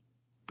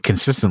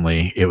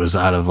consistently, it was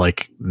out of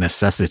like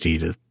necessity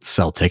to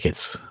sell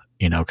tickets,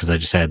 because I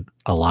just had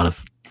a lot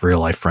of real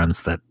life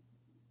friends that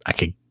I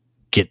could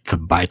get to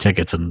buy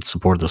tickets and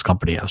support this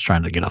company I was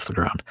trying to get off the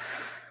ground.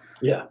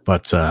 Yeah.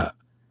 But,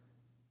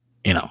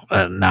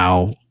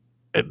 now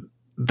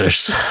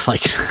there's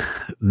like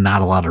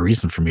not a lot of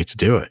reason for me to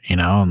do it,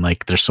 and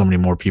like there's so many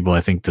more people I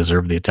think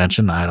deserve the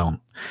attention. I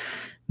don't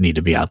need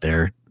to be out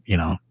there,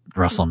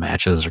 wrestling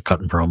matches or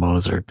cutting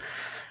promos or,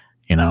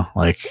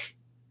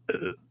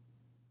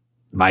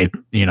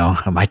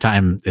 my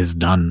time is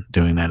done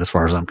doing that as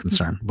far as I'm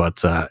concerned.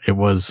 But it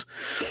was,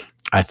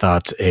 I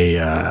thought,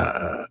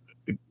 a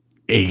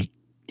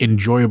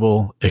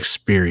enjoyable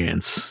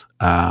experience,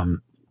 and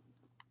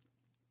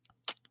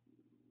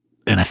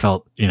I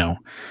felt,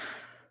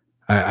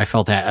 I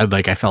felt that,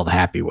 like I felt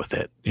happy with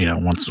it,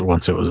 once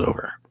it was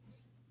over.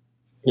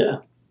 Yeah,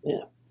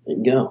 there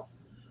you go.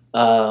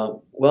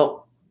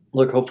 Well,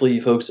 look, hopefully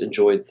you folks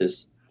enjoyed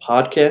this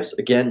podcast.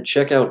 Again,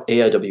 check out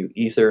AIW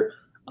Ether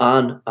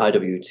on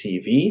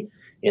IWTV.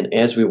 And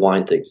as we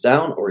wind things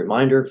down, a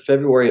reminder,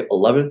 February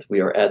 11th, we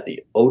are at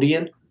the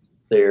Odeon.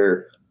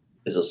 There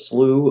is a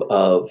slew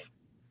of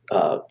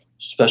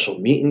special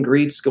meet and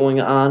greets going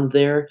on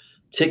there.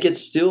 Tickets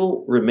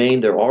still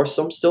remain. There are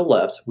some still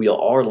left. We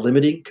are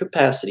limiting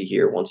capacity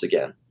here once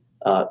again.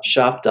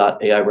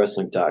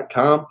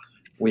 Shop.aiwrestling.com.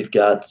 We've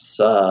got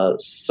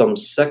some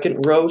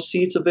second row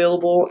seats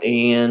available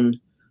and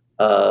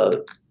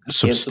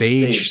some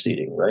stage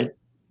seating, right?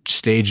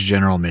 Stage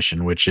general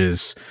admission, which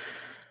is,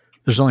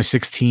 there's only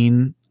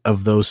 16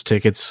 of those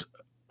tickets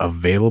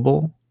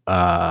available.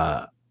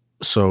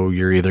 So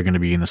you're either going to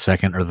be in the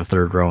second or the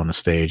third row on the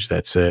stage.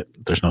 That's it.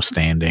 There's no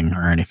standing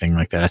or anything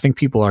like that. I think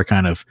people are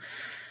kind of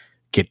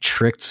get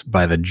tricked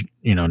by the,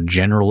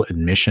 general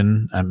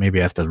admission. Maybe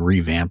I have to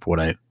revamp what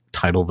I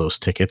title those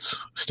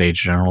tickets,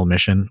 stage general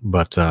admission.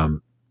 But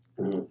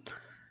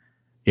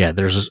yeah,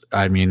 there's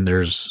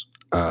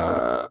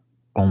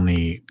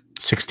only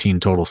 16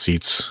 total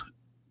seats.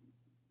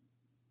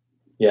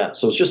 Yeah,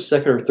 so it's just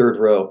second or third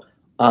row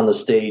on the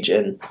stage,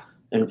 and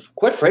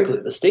quite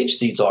frankly, the stage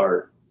seats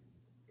are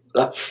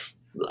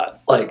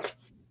like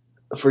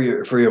for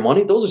your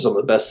money. Those are some of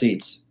the best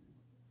seats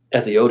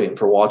at the Odeon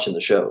for watching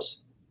the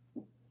shows.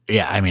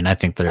 Yeah, I mean, I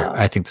think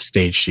I think the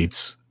stage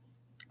seats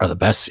are the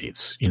best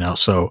seats.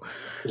 So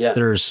yeah,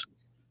 there's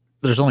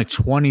only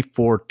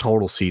 24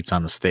 total seats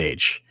on the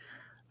stage,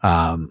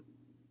 8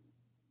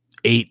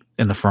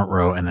 in the front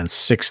row, and then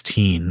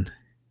 16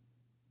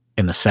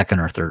 in the second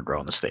or third row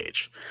on the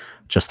stage,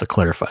 just to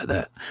clarify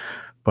that.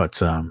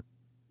 But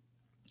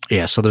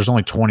yeah, so there's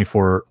only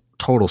 24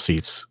 total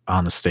seats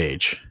on the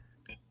stage,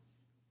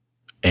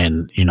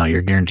 and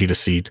you're guaranteed a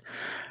seat.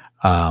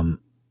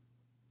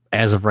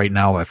 As of right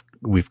now,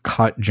 we've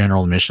cut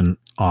general admission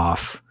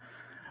off,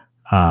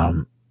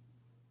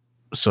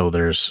 so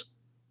there's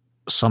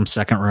some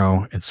second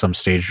row and some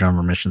stage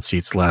general admission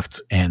seats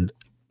left, and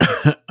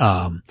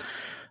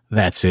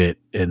that's it.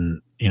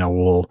 And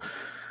we'll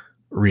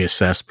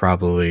reassess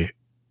probably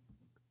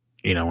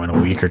in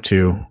a week or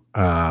two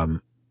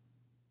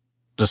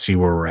to see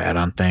where we're at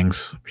on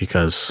things,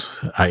 because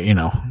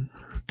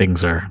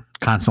things are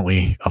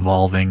constantly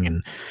evolving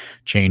and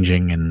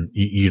changing, and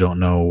you don't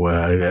know.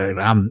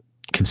 I'm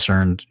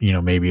concerned,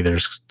 maybe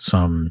there's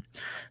some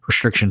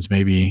restrictions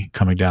maybe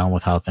coming down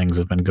with how things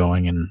have been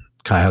going in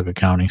Cuyahoga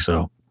County.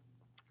 So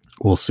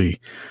we'll see.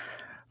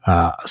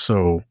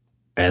 So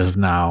as of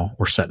now,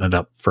 we're setting it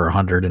up for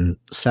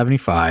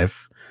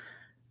 175,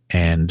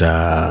 and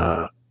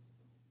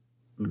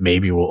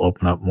maybe we'll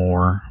open up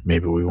more.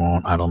 Maybe we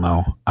won't. I don't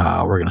know.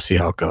 We're going to see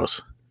how it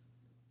goes.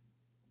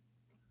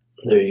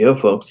 There you go,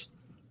 folks.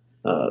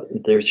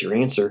 There's your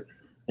answer.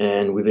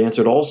 And we've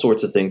answered all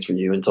sorts of things for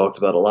you and talked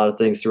about a lot of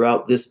things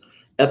throughout this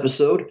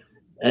episode.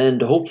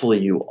 And hopefully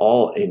you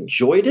all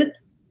enjoyed it.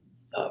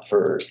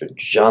 For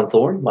John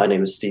Thorne, my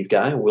name is Steve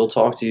Guy. We'll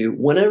talk to you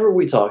whenever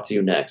we talk to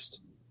you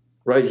next,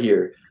 right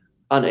here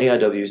on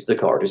AIW's The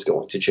Card is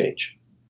Going to Change.